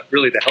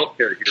really the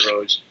healthcare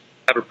heroes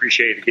have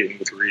appreciated getting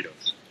the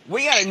burritos.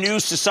 We got a new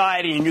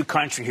society, a new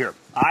country here.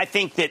 I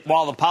think that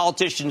while the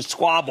politicians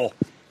squabble,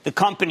 the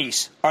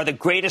companies are the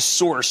greatest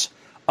source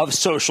of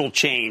social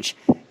change.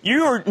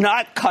 You're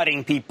not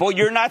cutting people.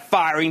 You're not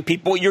firing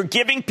people. You're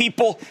giving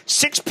people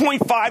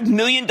 $6.5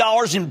 million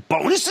in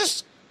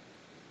bonuses?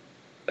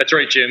 That's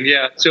right, Jim.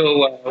 Yeah.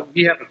 So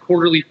we have a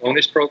quarterly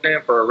bonus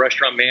program for our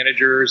restaurant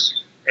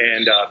managers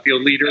and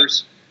field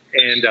leaders.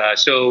 And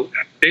so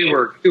they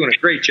were doing a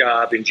great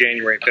job in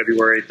January and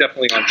February,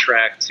 definitely on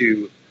track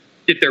to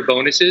get their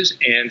bonuses.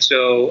 And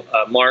so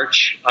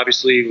March,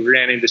 obviously, we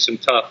ran into some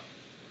tough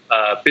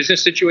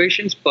business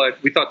situations, but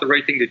we thought the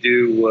right thing to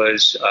do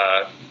was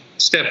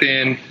step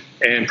in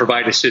and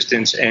provide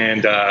assistance.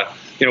 And,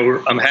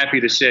 I'm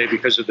happy to say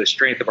because of the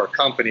strength of our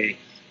company,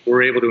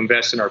 we're able to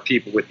invest in our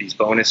people with these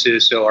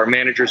bonuses. So our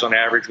managers on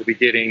average will be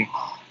getting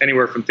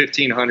anywhere from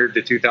 $1,500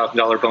 to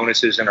 $2,000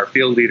 bonuses, and our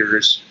field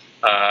leaders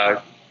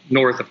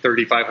north of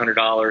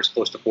 $3,500,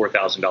 close to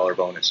 $4,000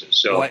 bonuses.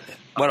 So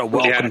what a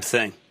welcome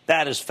thing.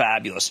 That is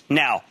fabulous.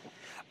 Now,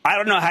 I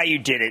don't know how you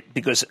did it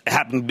because it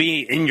happened to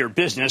be in your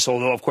business,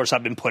 although, of course,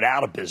 I've been put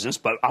out of business,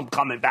 but I'm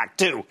coming back,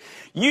 too.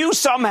 You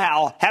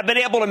somehow have been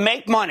able to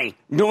make money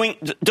doing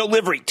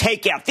delivery,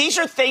 takeout. These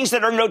are things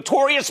that are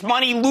notorious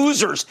money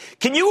losers.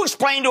 Can you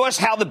explain to us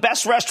how the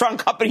best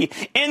restaurant company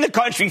in the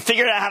country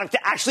figured out how to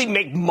actually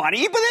make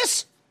money with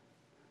this?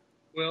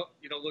 Well,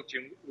 look,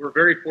 Jim, we're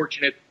very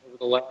fortunate over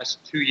the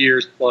last 2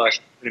 years plus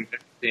in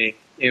investing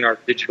in our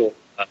digital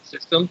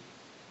system.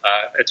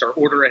 It's our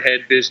order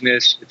ahead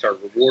business. It's our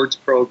rewards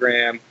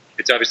program.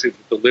 It's obviously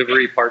the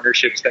delivery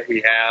partnerships that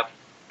we have.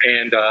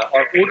 And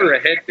our order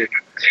ahead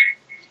business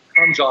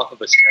comes off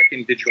of a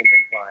second digital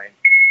make line,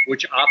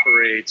 which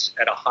operates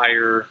at a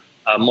higher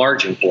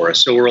margin for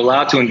us. So we're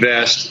allowed to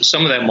invest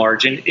some of that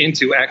margin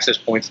into access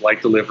points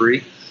like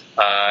delivery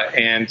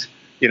and,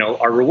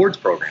 our rewards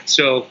program.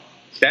 So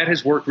that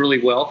has worked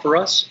really well for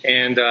us.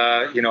 And,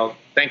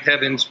 thank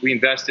heavens we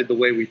invested the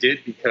way we did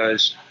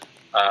because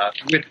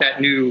with that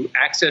new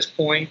access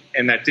point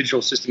and that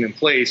digital system in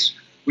place,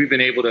 we've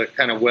been able to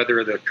kind of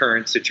weather the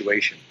current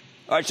situation.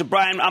 All right, so,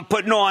 Brian, I'm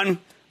putting on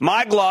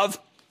my glove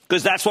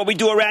because that's what we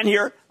do around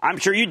here. I'm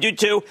sure you do,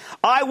 too.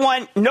 I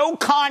want no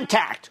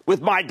contact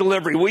with my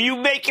delivery. Will you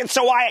make it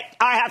so I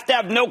have to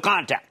have no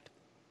contact?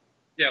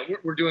 Yeah,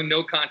 we're doing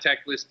no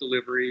contactless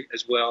delivery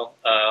as well.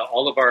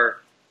 All of our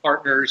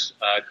partners,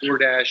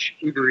 DoorDash,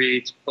 Uber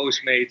Eats,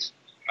 Postmates,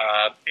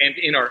 And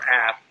in our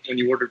app, when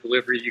you order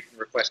delivery, you can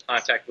request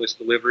contactless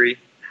delivery.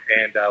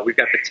 And we've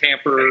got the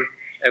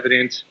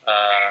tamper-evident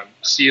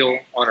seal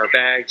on our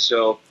bag,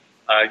 so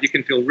you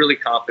can feel really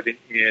confident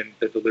in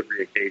the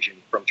delivery occasion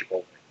from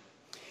Chipotle.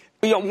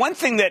 You know, one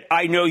thing that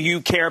I know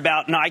you care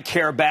about and I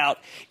care about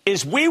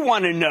is we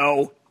want to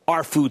know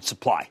our food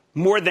supply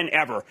more than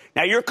ever.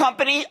 Now, your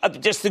company,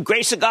 just the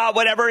grace of God,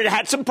 whatever, it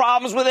had some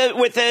problems with it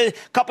with a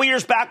couple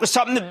years back with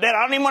something that I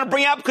don't even want to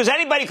bring up because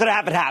anybody could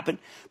have it happen.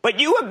 But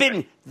you have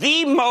been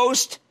the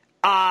most,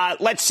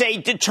 let's say,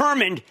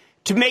 determined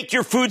to make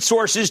your food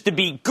sources to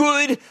be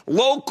good,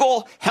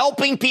 local,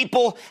 helping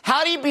people.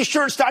 How do you be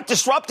sure it's not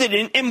disrupted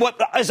in what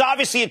is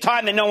obviously a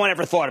time that no one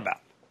ever thought about?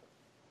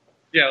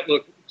 Yeah,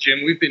 look,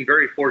 Jim, we've been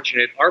very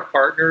fortunate. Our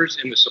partners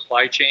in the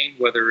supply chain,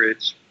 whether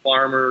it's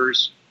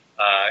farmers,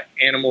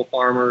 animal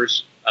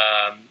farmers,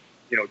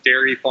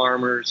 dairy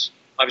farmers,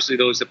 obviously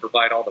those that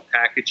provide all the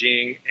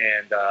packaging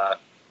and,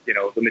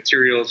 the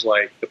materials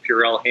like the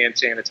Purell hand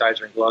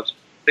sanitizer and gloves,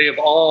 they have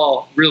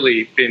all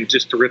really been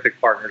just terrific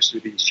partners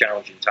through these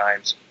challenging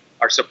times.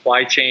 Our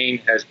supply chain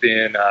has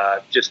been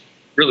just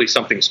really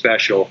something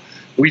special.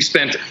 We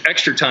spent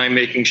extra time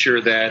making sure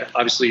that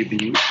obviously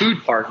the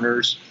food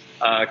partners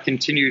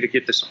continue to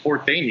get the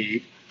support they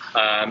need,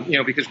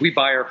 because we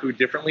buy our food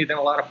differently than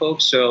a lot of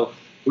folks. So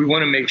we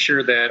want to make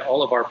sure that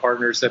all of our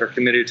partners that are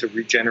committed to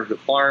regenerative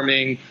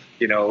farming,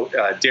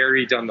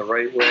 dairy done the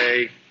right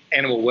way,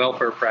 animal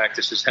welfare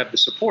practices have the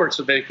support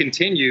so they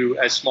continue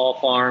as small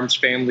farms,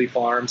 family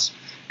farms.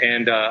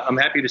 And I'm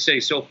happy to say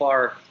so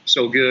far,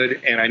 so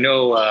good. And I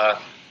know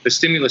the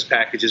stimulus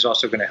package is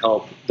also going to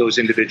help those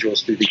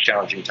individuals through these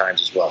challenging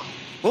times as well.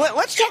 Well,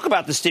 let's talk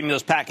about the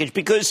stimulus package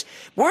because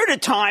we're at a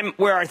time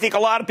where I think a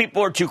lot of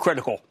people are too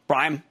critical,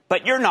 Brian,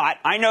 but you're not.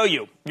 I know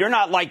you. You're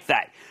not like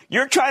that.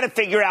 You're trying to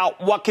figure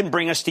out what can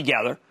bring us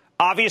together.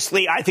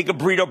 Obviously, I think a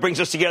burrito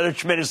brings us together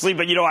tremendously,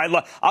 but,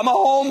 I'm a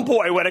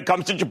homeboy when it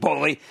comes to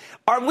Chipotle.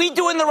 Are we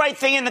doing the right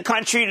thing in the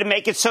country to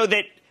make it so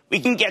that we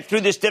can get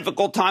through this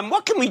difficult time?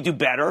 What can we do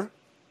better?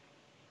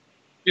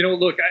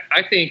 Look,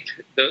 I think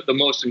the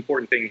most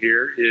important thing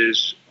here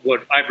is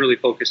what I've really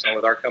focused on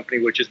with our company,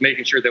 which is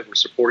making sure that we're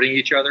supporting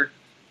each other.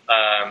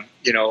 I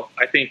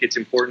think it's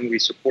important we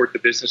support the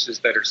businesses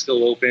that are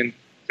still open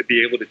to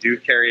be able to do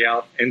carry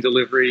out and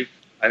delivery.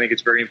 I think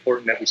it's very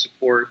important that we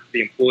support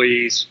the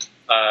employees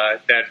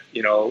that,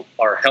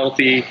 are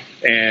healthy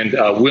and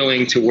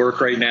willing to work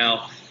right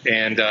now.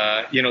 And,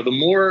 the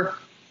more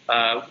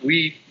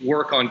we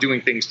work on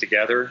doing things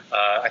together,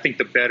 I think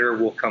the better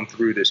we'll come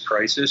through this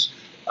crisis.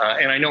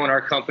 And I know in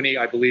our company,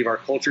 I believe our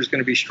culture is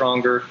going to be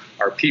stronger,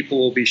 our people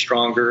will be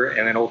stronger,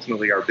 and then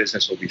ultimately our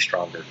business will be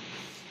stronger.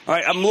 All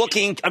right,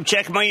 I'm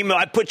checking my email.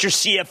 I put your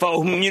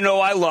CFO, whom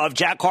I love,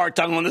 Jack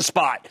Hartung, on the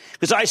spot.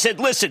 Because I said,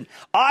 listen,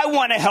 I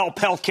want to help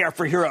Healthcare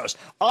for Heroes.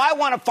 I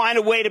want to find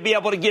a way to be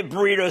able to give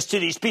burritos to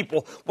these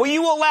people. Will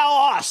you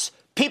allow us,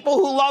 people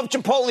who love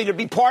Chipotle, to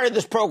be part of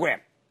this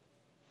program?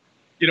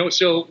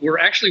 So we're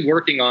actually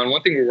working on,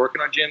 one thing we're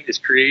working on, Jim, is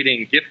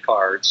creating gift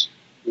cards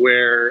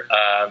where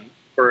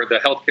for the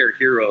Healthcare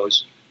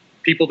Heroes,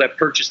 people that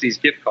purchase these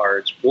gift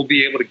cards will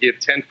be able to give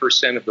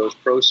 10% of those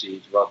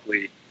proceeds,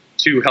 roughly,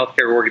 to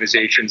healthcare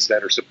organizations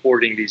that are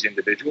supporting these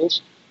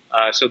individuals.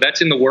 So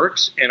that's in the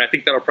works, and I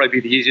think that'll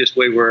probably be the easiest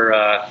way where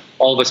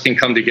all of us can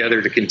come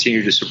together to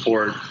continue to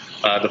support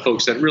the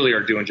folks that really are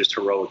doing just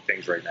heroic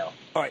things right now.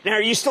 All right. Now,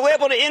 are you still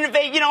able to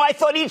innovate? I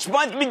thought each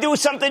month we'd do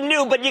something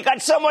new, but you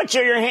got so much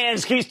on your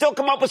hands. Can you still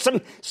come up with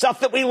some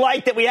stuff that we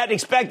like that we hadn't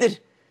expected?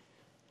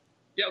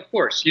 Yeah, of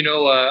course.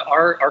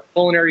 Our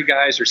culinary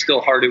guys are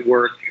still hard at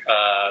work.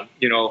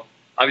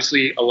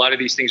 Obviously, a lot of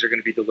these things are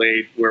going to be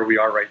delayed where we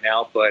are right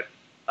now, but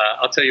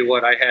I'll tell you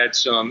what, I had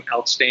some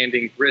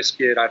outstanding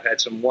brisket. I've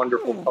had some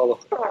wonderful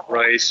cauliflower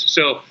rice.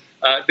 So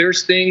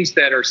there's things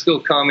that are still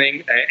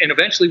coming, and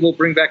eventually we'll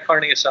bring back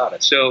carne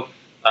asada. So,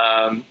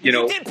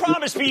 you did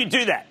promise me you'd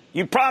do that.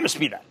 You promised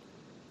me that.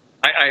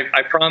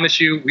 I promise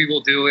you we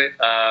will do it.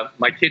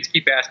 My kids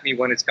keep asking me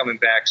when it's coming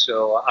back,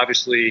 so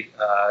obviously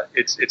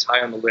it's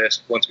high on the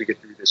list once we get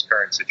through this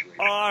current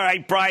situation. All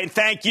right, Brian,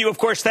 thank you. Of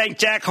course, thank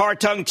Jack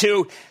Hartung,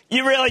 too.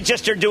 You really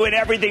just are doing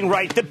everything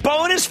right. The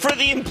bonus for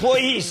the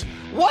employees.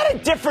 What a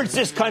difference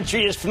this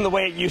country is from the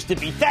way it used to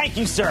be. Thank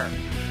you, sir.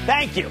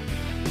 Thank you.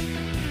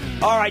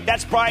 All right,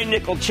 that's Brian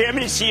Niccol,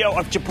 Chairman and CEO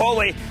of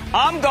Chipotle.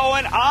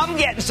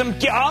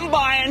 I'm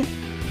buying.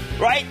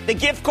 Right? The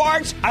gift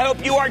cards. I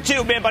hope you are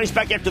too. Man Buddy's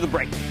back after the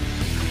break.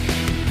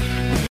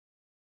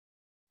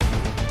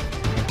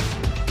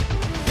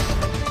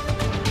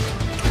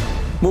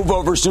 Move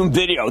over, Zoom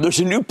video. There's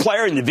a new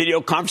player in the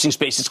video conferencing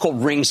space. It's called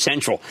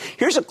RingCentral.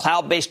 Here's a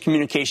cloud-based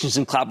communications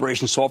and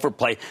collaboration software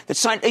play that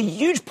signed a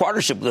huge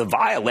partnership with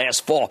Avaya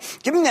last fall,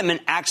 giving them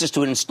access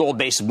to an installed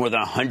base of more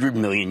than 100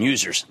 million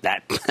users.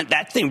 That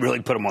thing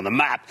really put them on the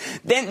map.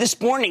 Then this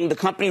morning, the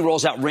company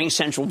rolls out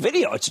RingCentral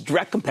Video. It's a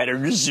direct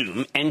competitor to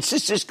Zoom and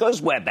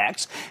Cisco's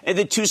WebEx. And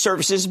the two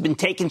services have been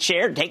taking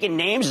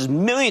names as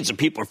millions of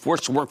people are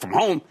forced to work from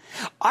home.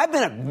 I've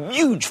been a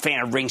huge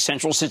fan of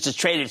RingCentral since it's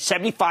traded at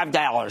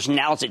 $75.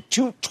 Now it's at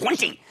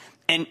 $220.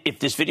 And if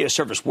this video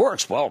service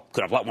works, well,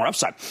 could have a lot more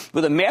upside.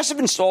 With a massive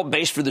installed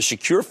base for the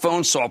secure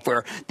phone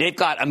software, they've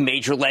got a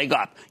major leg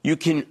up. You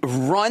can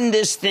run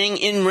this thing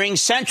in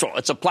RingCentral.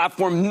 It's a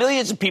platform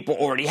millions of people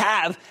already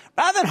have,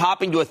 rather than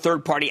hopping to a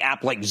third-party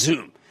app like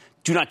Zoom.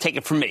 Do not take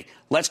it from me.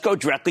 Let's go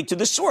directly to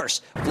the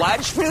source. Vlad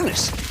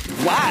Shmunis.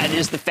 Vlad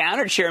is the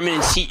founder, chairman,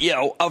 and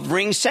CEO of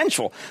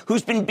RingCentral,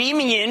 who's been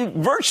beaming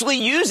in virtually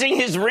using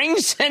his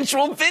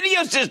RingCentral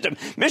video system.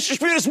 Mr.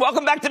 Shmunis,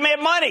 welcome back to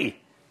Mad Money.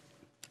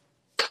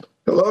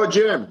 Hello,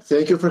 Jim.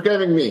 Thank you for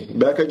having me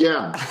back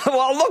again.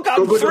 Well, look,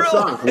 I'm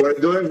thrilled. We're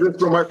doing this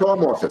from my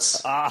home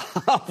office.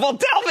 Well,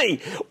 tell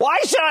me, why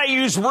should I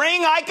use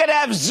Ring? I could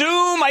have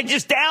Zoom. I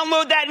just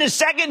download that in a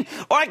second.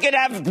 Or I could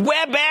have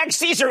WebEx,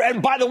 Caesar.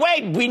 And by the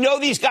way, we know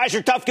these guys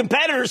are tough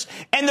competitors,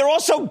 and they're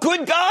also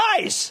good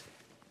guys.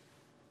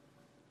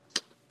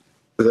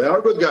 They are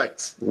good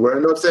guys. We're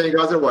not saying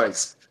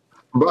otherwise.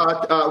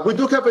 But we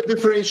do have a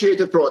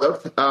differentiated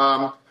product.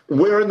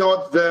 We're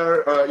not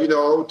there,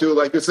 to,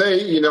 like you say,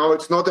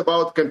 it's not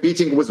about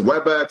competing with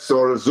WebEx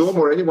or Zoom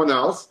or anyone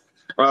else.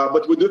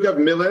 But we do have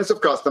millions of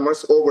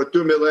customers, over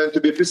 2 million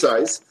to be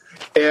precise.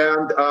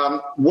 And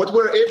what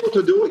we're able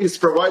to do is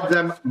provide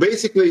them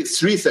basically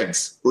three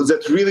things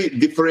that really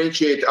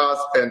differentiate us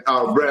and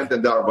our brand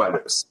and our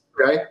values.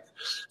 Okay?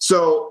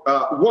 So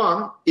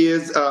one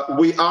is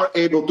we are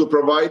able to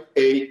provide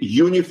a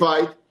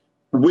unified,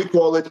 we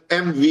call it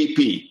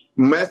MVP.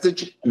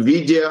 Message,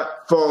 video,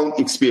 phone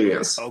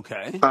experience.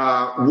 Okay.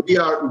 We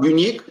are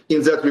unique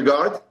in that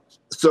regard.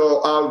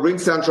 So our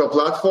RingCentral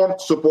platform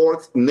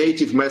supports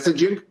native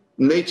messaging,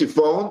 native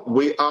phone.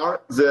 We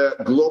are the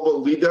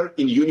global leader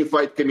in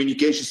unified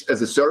communications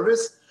as a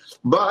service.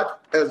 But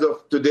as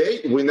of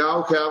today, we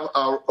now have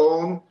our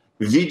own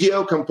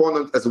video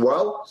component as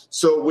well.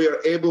 So we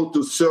are able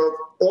to serve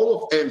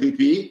all of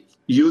MVP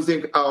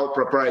using our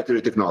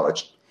proprietary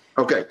technology.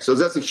 Okay, so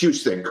that's a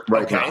huge thing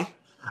right now.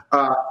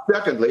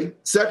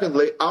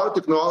 Secondly, our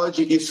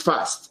technology is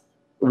fast.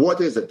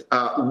 What is it?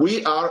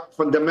 We are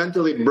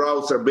fundamentally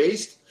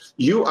browser-based.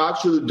 You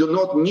actually do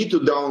not need to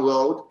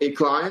download a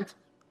client,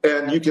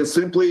 and you can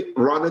simply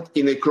run it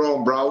in a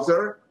Chrome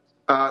browser.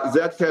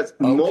 That has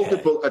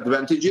multiple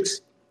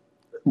advantages,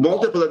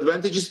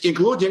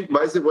 including,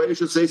 by the way, I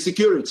should say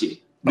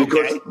security,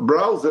 because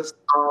browsers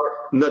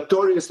are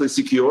notoriously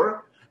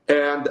secure,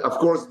 and of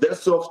course,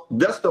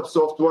 desktop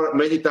software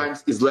many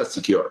times is less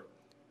secure.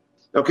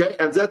 Okay,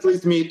 and that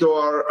leads me to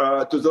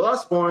our to the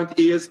last point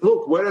is,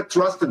 look, we're a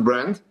trusted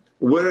brand,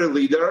 we're a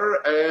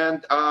leader,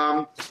 and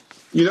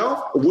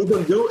we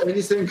don't do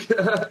anything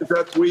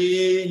that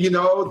we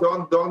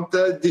don't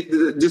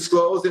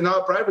disclose in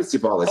our privacy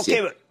policy.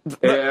 Okay,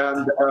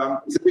 and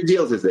it's a big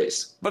deal these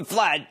days. But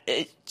Vlad,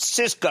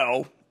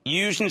 Cisco.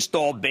 Huge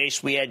installed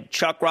base. We had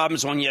Chuck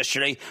Robbins on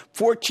yesterday.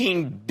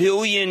 14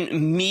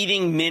 billion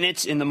meeting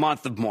minutes in the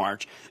month of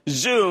March.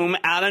 Zoom,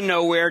 out of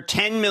nowhere,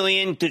 10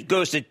 million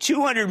goes to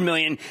 200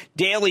 million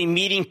daily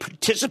meeting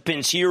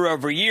participants year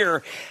over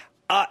year.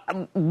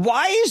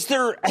 Why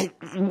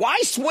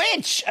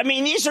switch? I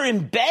mean, these are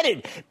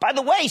embedded. By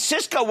the way,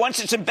 Cisco, once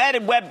it's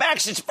embedded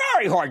WebEx, it's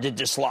very hard to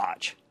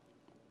dislodge.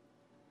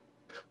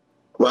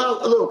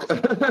 Well, look,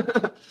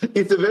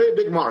 it's a very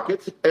big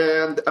market.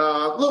 And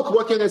look,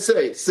 what can I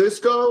say?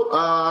 Cisco,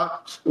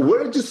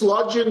 we're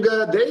dislodging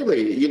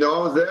daily.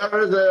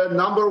 They're the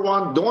number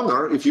one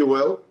donor, if you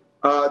will,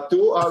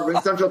 to our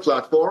RingCentral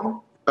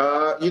platform.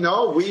 Our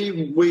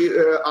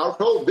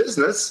whole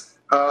business,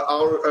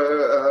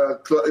 our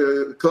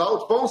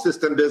cloud phone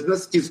system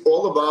business is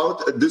all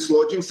about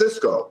dislodging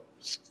Cisco.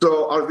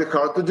 So are they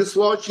hard to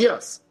dislodge?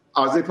 Yes.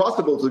 Are they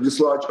possible to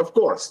dislodge? Of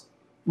course.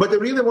 But I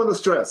really want to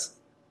stress,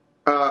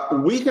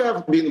 we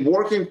have been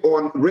working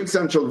on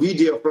RingCentral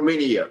Video for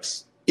many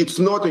years. It's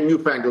not a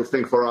newfangled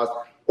thing for us.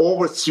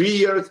 Over 3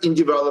 years in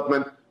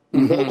development,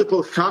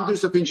 multiple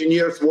hundreds of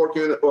engineers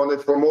working on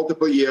it for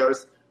multiple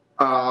years,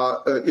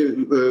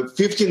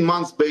 15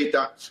 months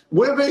beta.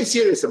 We're very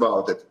serious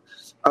about it.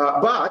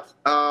 But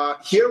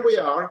here we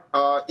are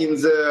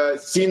in the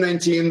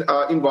C19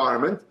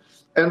 environment.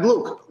 And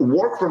look,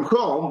 work from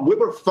home, we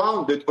were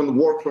founded on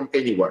work from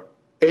anywhere.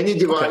 Any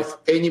device,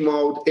 any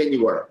mode,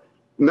 anywhere.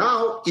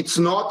 Now, it's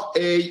not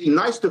a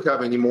nice to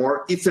have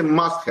anymore. It's a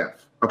must have.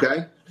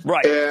 Okay?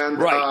 Right. And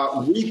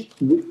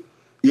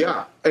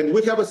and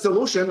we have a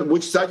solution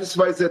which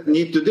satisfies that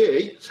need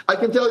today. I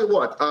can tell you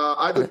what,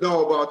 I don't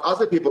know about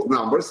other people's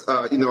numbers.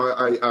 I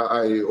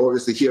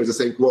obviously hear the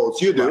same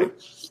quotes you do. Right.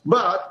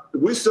 But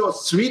we saw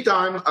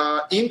 3-time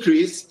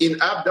increase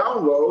in app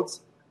downloads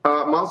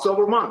month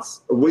over month.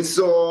 We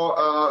saw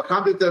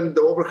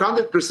over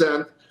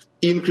 100%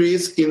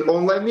 increase in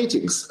online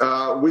meetings.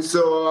 We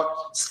saw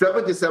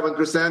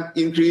 77%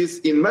 increase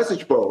in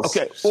message posts.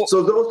 Okay. Well,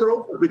 so those are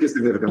all pretty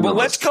significant numbers.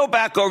 Let's go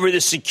back over the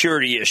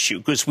security issue,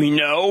 because we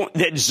know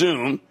that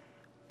Zoom,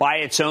 by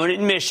its own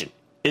admission,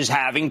 is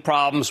having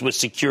problems with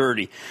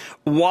security.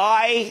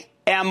 Why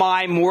am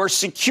I more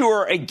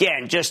secure?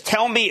 Again, just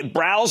tell me,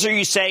 browser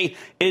you say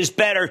is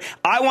better.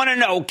 I want to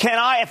know,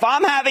 if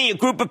I'm having a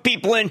group of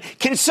people in,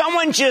 can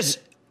someone just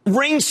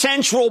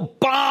RingCentral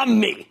bomb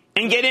me?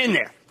 and get in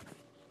there.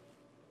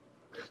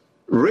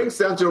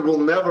 RingCentral will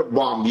never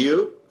bomb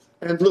you.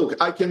 And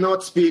look, I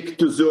cannot speak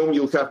to Zoom.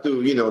 You'll have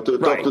to,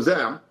 talk to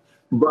them.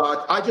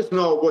 But I just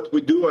know what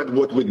we do and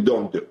what we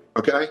don't do,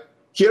 okay?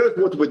 Here's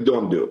what we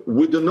don't do.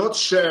 We do not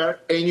share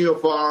any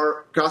of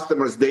our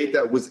customers'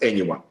 data with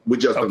anyone. We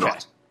just do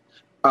not.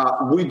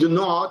 We do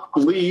not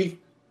leave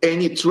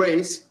any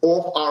trace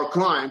of our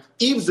client.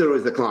 If there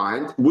is a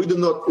client, we do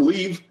not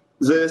leave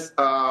this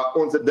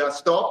on the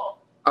desktop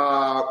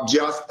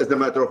just as a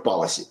matter of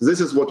policy.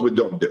 This is what we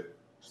don't do.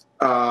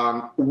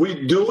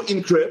 We do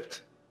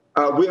encrypt.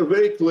 We are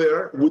very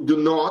clear. We do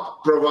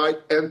not provide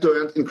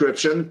end-to-end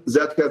encryption.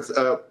 That has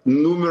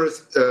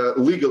numerous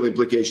legal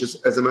implications,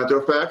 as a matter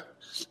of fact.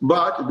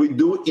 But we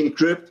do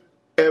encrypt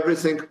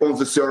everything on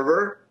the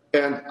server,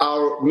 and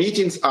our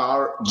meetings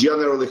are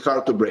generally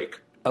hard to break.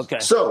 Okay.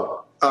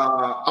 So,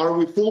 are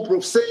we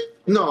foolproof safe?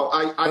 No,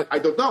 I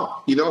don't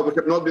know. We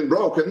have not been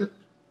broken.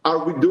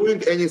 Are we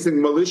doing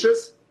anything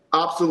malicious?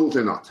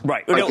 Absolutely not.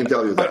 Right. I can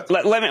tell you that.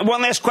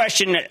 One last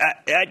question.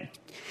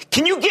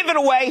 Can you give it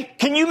away?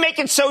 Can you make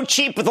it so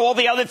cheap with all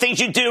the other things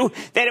you do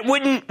that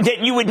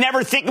you would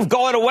never think of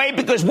going away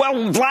because, well,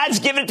 Vlad's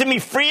giving it to me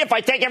free if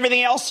I take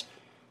everything else?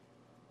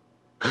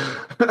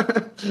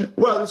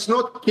 Well, it's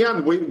not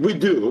can. We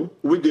do.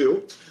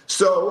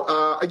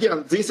 So,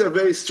 again, these are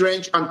very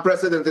strange,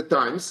 unprecedented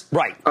times.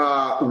 Right.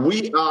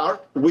 We are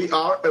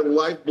a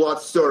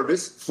lifeblood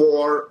service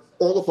for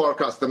all of our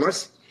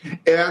customers.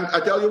 And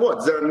I tell you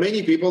what, there are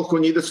many people who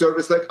need a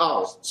service like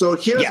ours. So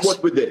here's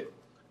what we did.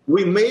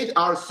 We made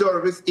our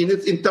service in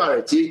its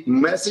entirety,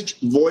 message,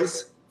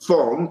 voice,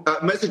 phone,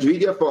 message,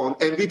 video, phone,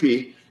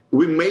 MVP.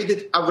 We made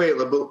it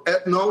available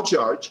at no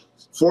charge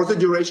for the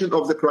duration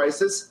of the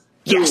crisis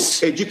to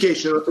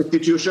educational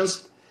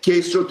institutions,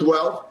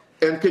 K-12,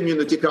 and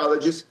community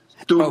colleges,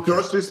 to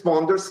first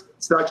responders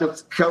such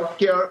as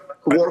healthcare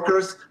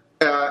workers,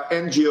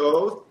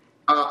 NGOs,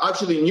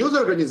 actually news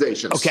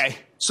organizations. Okay.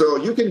 So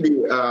you can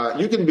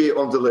be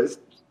on the list.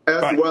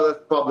 As well as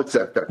public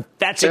sector.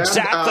 That's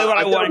exactly what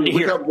I wanted to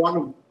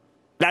hear.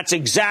 That's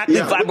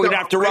exactly we're going to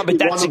have to rub it.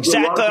 That's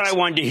exactly what I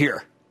wanted to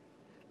hear.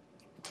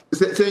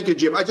 Thank you,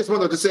 Jim. I just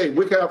wanted to say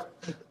we have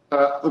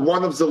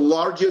one of the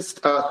largest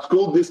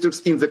school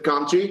districts in the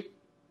country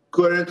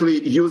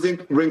currently using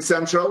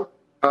RingCentral,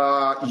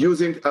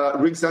 using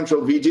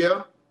RingCentral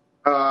Video.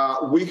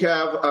 We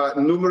have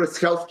numerous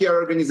healthcare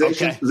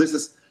organizations. Okay. This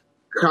is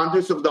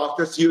hundreds of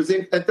doctors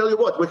using. And tell you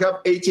what, we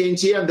have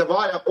AT&T and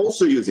Avaya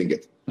also using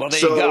it. Well, there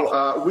you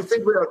go. We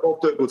think we are off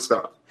to a good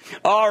start.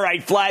 All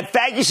right, Vlad,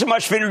 thank you so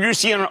much for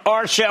introducing on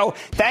our show.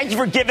 Thank you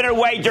for giving it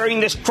away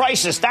during this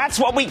crisis. That's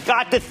what we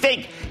got to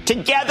think,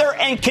 together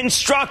and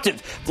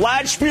constructive.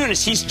 Vlad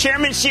Shmunis, he's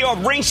chairman and CEO of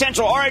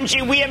RingCentral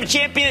RNG. We have a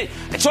champion.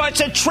 So it's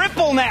a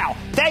triple now.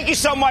 Thank you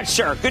so much,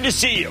 sir. Good to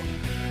see you.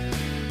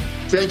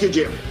 Thank you,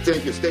 Jim.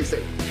 Thank you. Stay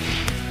safe.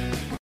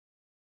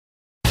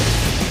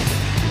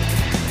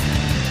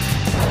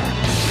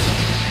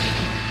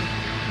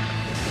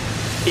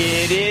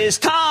 It is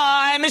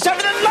time. It's time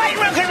for the lightning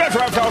round.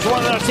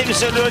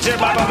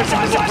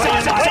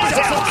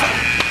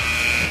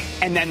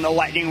 And then the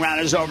lightning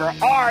round is over.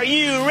 Are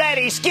you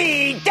ready,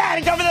 Ski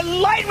Daddy? Go for the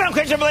lightning round.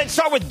 Let's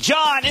start with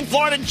John in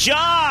Florida.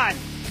 John.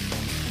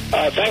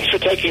 Thanks for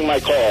taking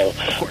my call.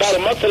 About a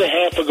month and a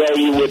half ago,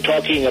 you were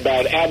talking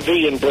about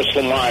AbbVie and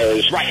Bristol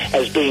Myers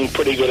as being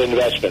pretty good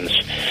investments.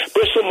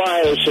 Bristol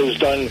Myers has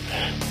done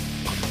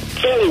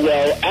fairly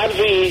well.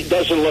 AbbVie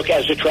doesn't look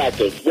as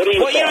attractive. What do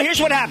you think? Well,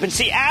 here's what happened.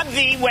 See,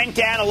 AbbVie went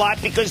down a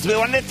lot because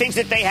one of the things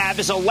that they have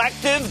is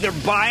elective. They're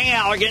buying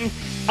Allergan.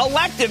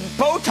 Elective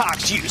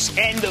Botox use.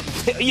 And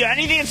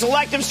anything that's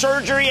elective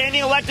surgery, any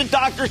elective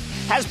doctor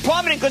has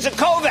plummeted because of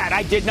COVID.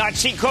 I did not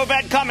see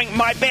COVID coming.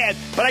 My bad.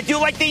 But I do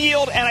like the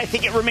yield, and I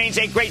think it remains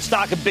a great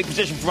stock, a big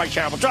position for my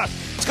charitable trust.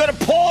 Let's go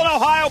to Paul in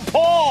Ohio.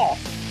 Paul.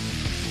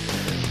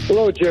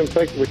 Hello, Jim.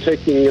 Thank you for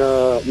taking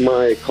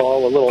my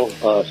call. A little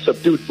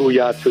subdued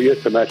booyah to you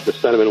to match the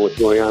sentiment of what's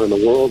going on in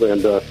the world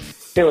and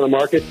in the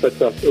market. But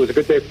it was a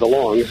good day for the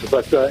longs.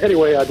 But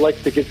anyway, I'd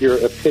like to get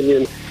your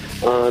opinion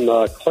on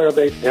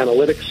Clarivate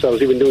Analytics. I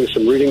was even doing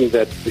some reading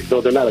that,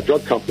 though they're not a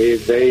drug company,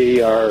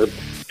 they are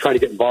trying to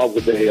get involved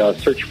with a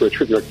search for a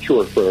treatment or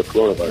cure for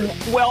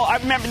coronavirus. Well, I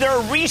remember they're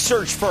a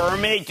research firm,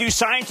 and they do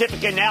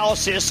scientific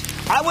analysis.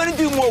 I want to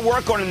do more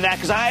work on that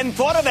because I hadn't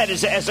thought of that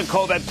as a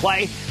COVID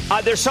play.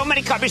 There's so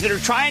many companies that are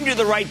trying to do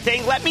the right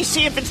thing. Let me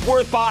see if it's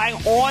worth buying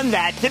on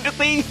that.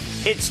 Typically,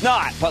 it's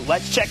not, but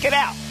let's check it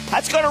out.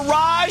 Let's go to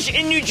Raj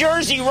in New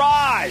Jersey.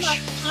 Raj.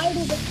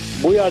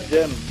 Booyah,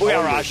 Jim.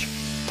 Booyah, Raj.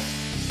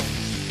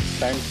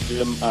 Thanks,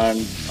 Jim, and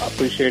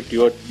appreciate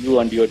you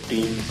and your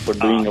team for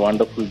doing a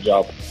wonderful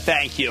job.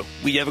 Thank you.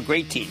 We have a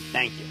great team.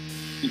 Thank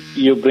you.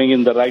 You bring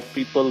in the right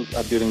people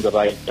during the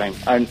right time.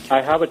 And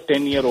I have a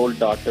 10-year-old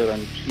daughter,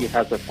 and she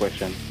has a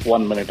question.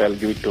 1 minute, I'll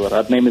give it to her.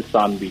 Her name is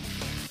Sanvi.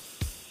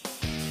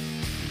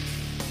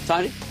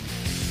 Sanvi?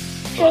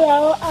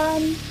 Hello.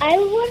 I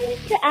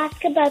wanted to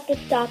ask about the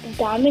stock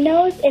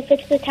Domino's, if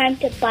it's the time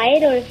to buy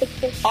it or if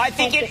it's the I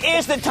think it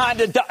is the time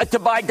to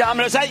buy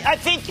Domino's. I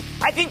think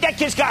that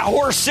kid's got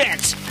horse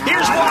sense.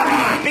 Here's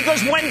why.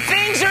 Because when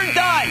things are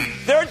done,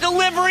 their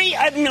delivery,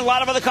 I mean, a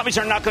lot of other companies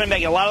are not going to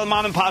make it. A lot of the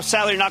mom and pop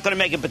salary are not going to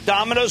make it, but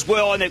Domino's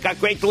will, and they've got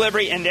great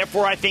delivery, and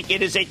therefore I think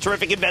it is a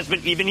terrific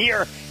investment. Even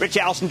here, Rich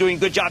Allison doing a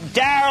good job.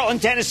 Daryl in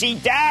Tennessee.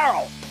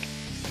 Daryl.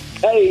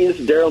 Hey, this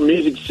is Daryl,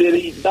 Music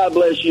City. God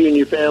bless you and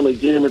your family,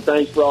 Jim, and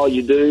thanks for all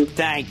you do.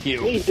 Thank you.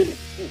 Need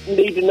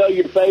to know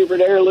your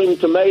favorite heirloom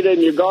tomato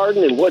in your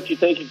garden and what you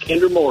think of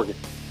Kinder Morgan.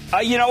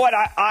 You know what?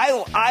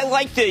 I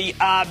like the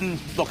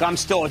look. I'm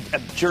still a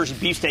Jersey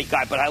beefsteak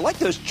guy, but I like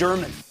those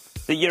German,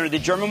 the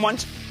German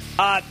ones.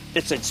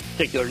 It's a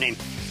particular name.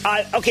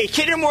 Okay,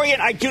 Kinder Morgan,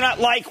 I do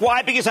not like.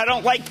 Why? Because I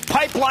don't like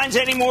pipelines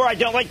anymore. I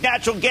don't like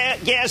natural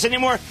gas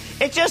anymore.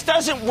 It just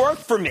doesn't work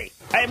for me.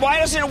 And why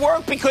doesn't it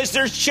work? Because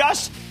there's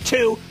just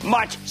too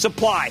much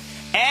supply.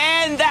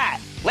 And that,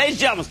 ladies and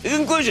gentlemen, is the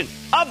conclusion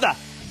of the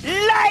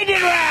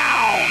Lightning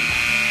Round.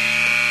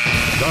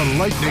 The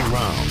Lightning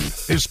Round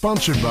is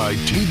sponsored by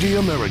TD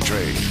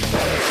Ameritrade.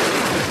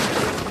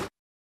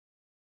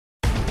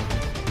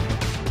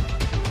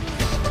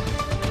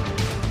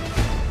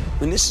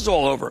 When this is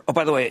all over, oh,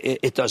 by the way,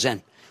 it does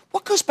end.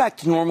 What goes back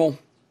to normal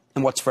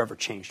and what's forever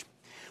changed?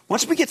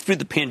 Once we get through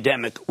the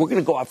pandemic, we're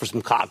going to go out for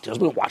some cocktails.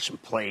 We're going to watch some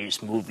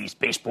plays, movies,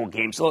 baseball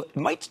games. So it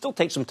might still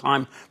take some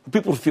time for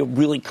people to feel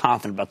really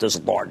confident about those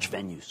large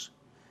venues.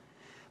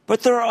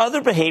 But there are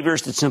other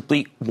behaviors that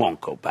simply won't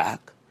go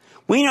back.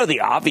 We know the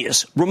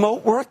obvious,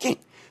 remote working.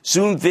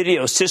 Zoom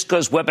video,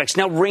 Cisco's WebEx,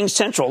 now Ring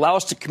Central allow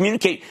us to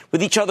communicate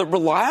with each other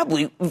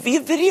reliably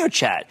via video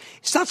chat.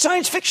 It's not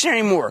science fiction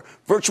anymore.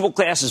 Virtual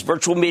classes,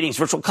 virtual meetings,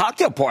 virtual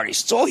cocktail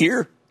parties. It's all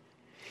here.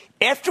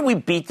 After we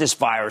beat this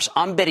virus,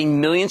 I'm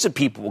betting millions of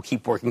people will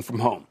keep working from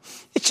home.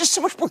 It's just so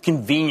much more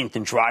convenient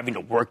than driving to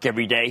work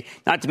every day,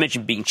 not to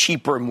mention being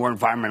cheaper and more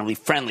environmentally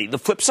friendly. The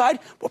flip side,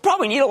 we'll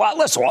probably need a lot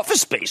less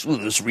office space. Ooh,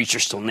 those REITs are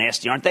still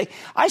nasty, aren't they?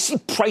 I see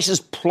prices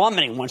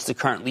plummeting once the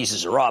current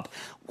leases are up.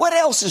 What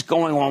else is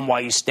going on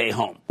while you stay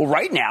home? Well,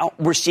 right now,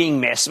 we're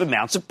seeing massive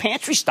amounts of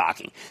pantry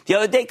stocking. The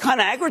other day,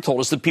 ConAgra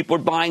told us that people are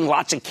buying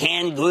lots of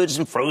canned goods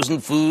and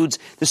frozen foods.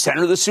 The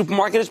center of the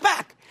supermarket is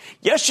back.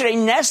 Yesterday,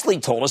 Nestle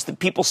told us that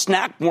people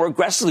snack more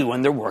aggressively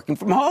when they're working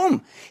from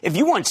home. If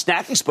you want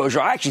snack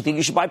exposure, I actually think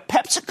you should buy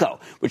PepsiCo,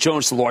 which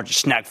owns the largest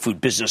snack food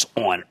business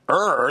on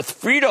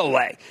earth,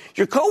 Frito-Lay.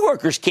 Your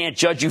coworkers can't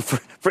judge you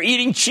for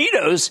eating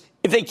Cheetos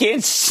if they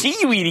can't see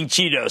you eating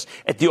Cheetos.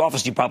 At the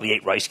office, you probably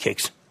ate rice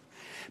cakes.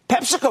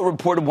 PepsiCo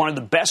reported one of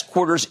the best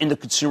quarters in the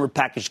consumer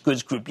packaged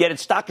goods group, yet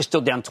its stock is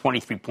still down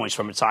 23 points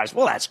from its highs.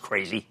 Well, that's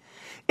crazy.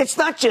 It's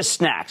not just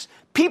snacks.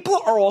 People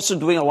are also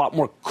doing a lot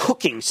more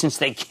cooking since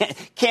they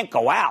can't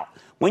go out.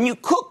 When you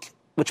cook,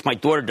 which my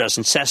daughter does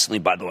incessantly,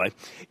 by the way,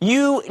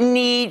 you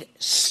need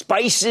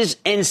spices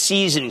and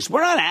seasonings.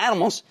 We're not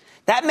animals.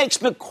 That makes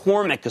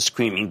McCormick a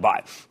screaming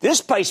buy. This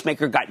spice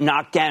maker got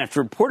knocked down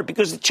after reported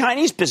because the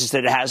Chinese business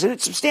that it has, and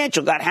it's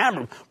substantial, got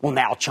hammered. Well,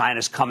 now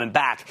China's coming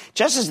back,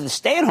 just as the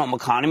stay-at-home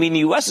economy in the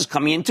U.S. is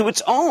coming into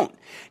its own.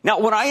 Now,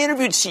 when I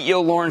interviewed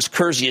CEO Lawrence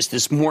Kurzius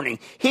this morning,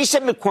 he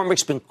said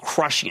McCormick's been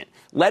crushing it,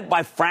 led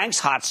by Frank's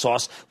hot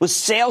sauce, with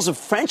sales of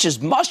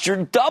French's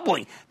mustard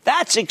doubling.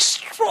 That's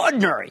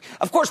extraordinary.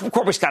 Of course,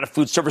 McCormick's got a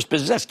food service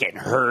business that's getting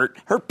hurt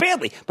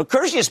badly. But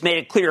Kurzius made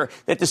it clear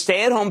that the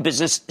stay-at-home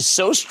business is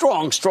so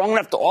strong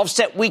enough to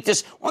offset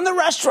weakness on the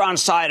restaurant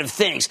side of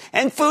things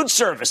and food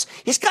service.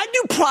 He's got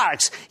new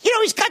products. You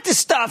know, he's got this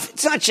stuff.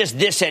 It's not just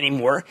this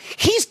anymore.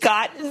 He's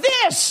got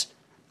this.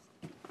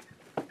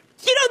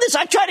 You know this?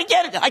 I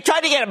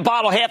tried to get a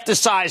bottle half the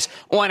size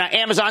on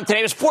Amazon today.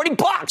 It was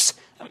 $40.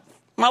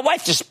 My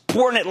wife just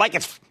pouring it like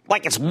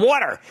it's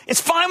water. It's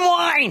fine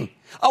wine.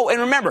 Oh, and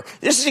remember,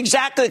 this is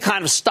exactly the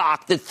kind of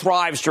stock that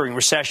thrives during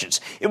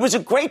recessions. It was a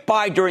great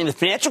buy during the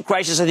financial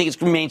crisis. I think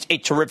it remains a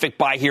terrific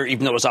buy here,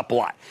 even though it's up a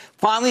lot.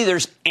 Finally,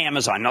 there's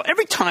Amazon. Now,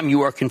 every time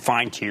you are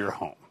confined to your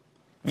home,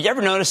 have you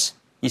ever noticed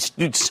you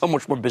do so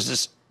much more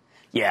business?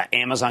 Yeah,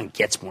 Amazon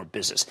gets more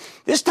business.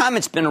 This time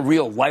it's been a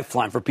real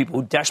lifeline for people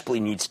who desperately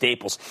need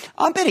staples.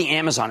 I'm betting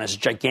Amazon has a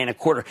gigantic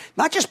quarter,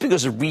 not just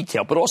because of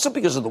retail, but also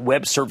because of the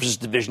web services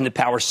division that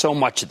powers so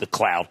much of the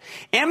cloud.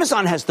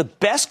 Amazon has the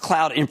best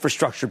cloud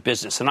infrastructure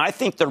business, and I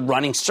think they're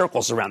running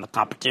circles around the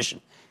competition.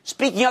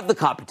 Speaking of the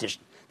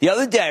competition, the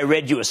other day I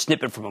read you a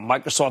snippet from a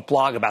Microsoft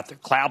blog about their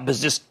cloud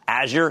business,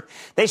 Azure.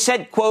 They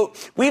said, quote,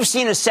 "We've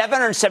seen a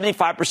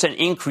 775%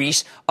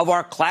 increase of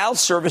our cloud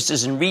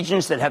services in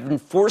regions that have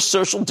enforced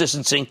social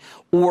distancing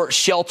or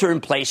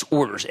shelter-in-place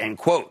orders," end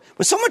quote.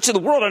 With so much of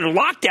the world under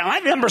lockdown,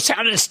 that number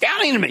sounded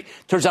astounding to me.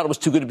 Turns out it was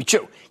too good to be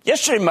true.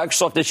 Yesterday,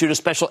 Microsoft issued a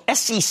special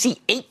SEC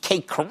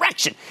 8K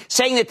correction,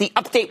 saying that the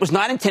update was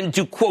not intended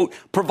to, quote,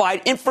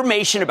 "provide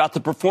information about the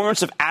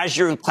performance of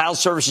Azure and cloud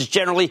services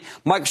generally,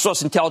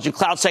 Microsoft's Intelligent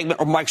Cloud segment,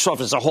 or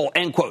Microsoft as a whole,"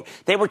 end quote.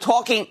 They weren't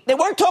talking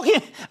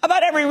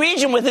about every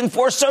region with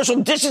enforced social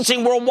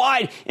distancing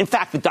worldwide. In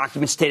fact, the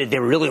document stated they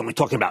were really only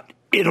talking about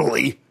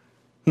Italy.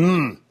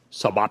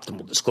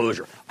 suboptimal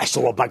disclosure. I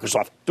still love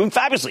Microsoft. Doing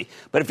fabulously.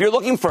 But if you're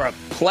looking for a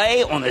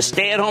play on the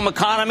stay-at-home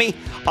economy,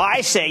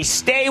 I say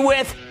stay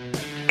with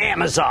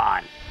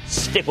Amazon.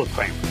 Stick with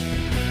Cramer.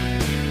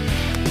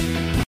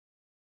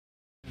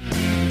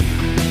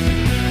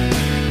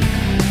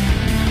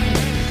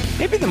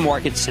 Maybe the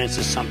market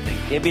senses something.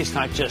 Maybe it's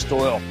not just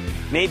oil.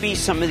 Maybe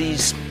some of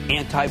these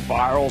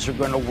antivirals are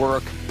going to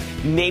work.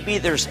 Maybe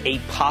there's a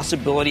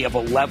possibility of a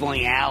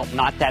leveling out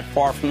not that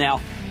far from now.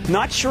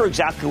 Not sure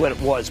exactly what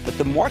it was, but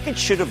the market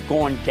should have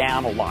gone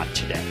down a lot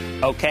today,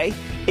 okay?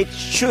 It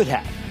should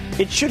have.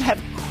 It should have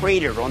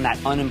cratered on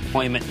that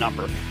unemployment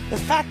number. The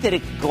fact that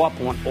it could go up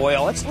on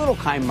oil, it's a little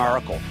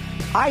chimerical.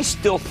 I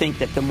still think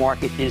that the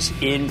market is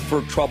in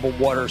for troubled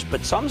waters,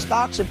 but some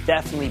stocks have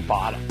definitely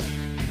bottomed.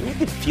 You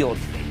could feel it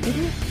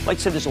today. Like I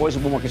said, there's always a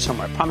bull market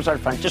somewhere. I promise I'll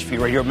find it just for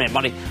you right here at Mad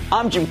Money.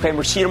 I'm Jim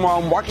Cramer. See you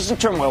tomorrow. Markets in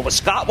Turmoil with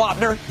Scott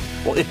Wapner.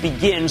 Well, it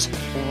begins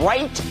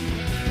right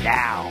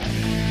now.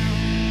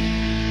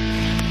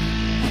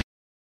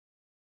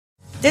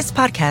 This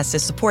podcast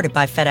is supported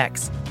by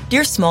FedEx.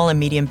 Dear small and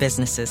medium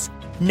businesses,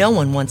 no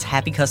one wants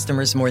happy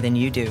customers more than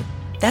you do.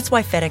 That's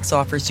why FedEx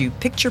offers you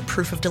picture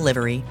proof of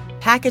delivery,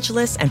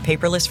 packageless and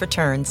paperless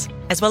returns,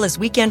 as well as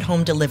weekend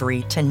home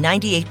delivery to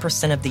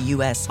 98% of the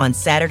U.S. on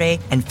Saturday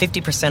and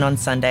 50% on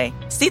Sunday.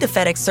 See the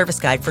FedEx service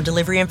guide for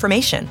delivery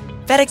information.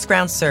 FedEx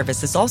Ground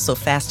service is also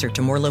faster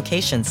to more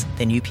locations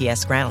than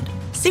UPS Ground.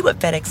 See what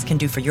FedEx can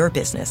do for your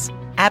business.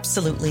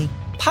 Absolutely,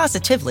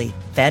 positively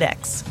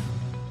FedEx.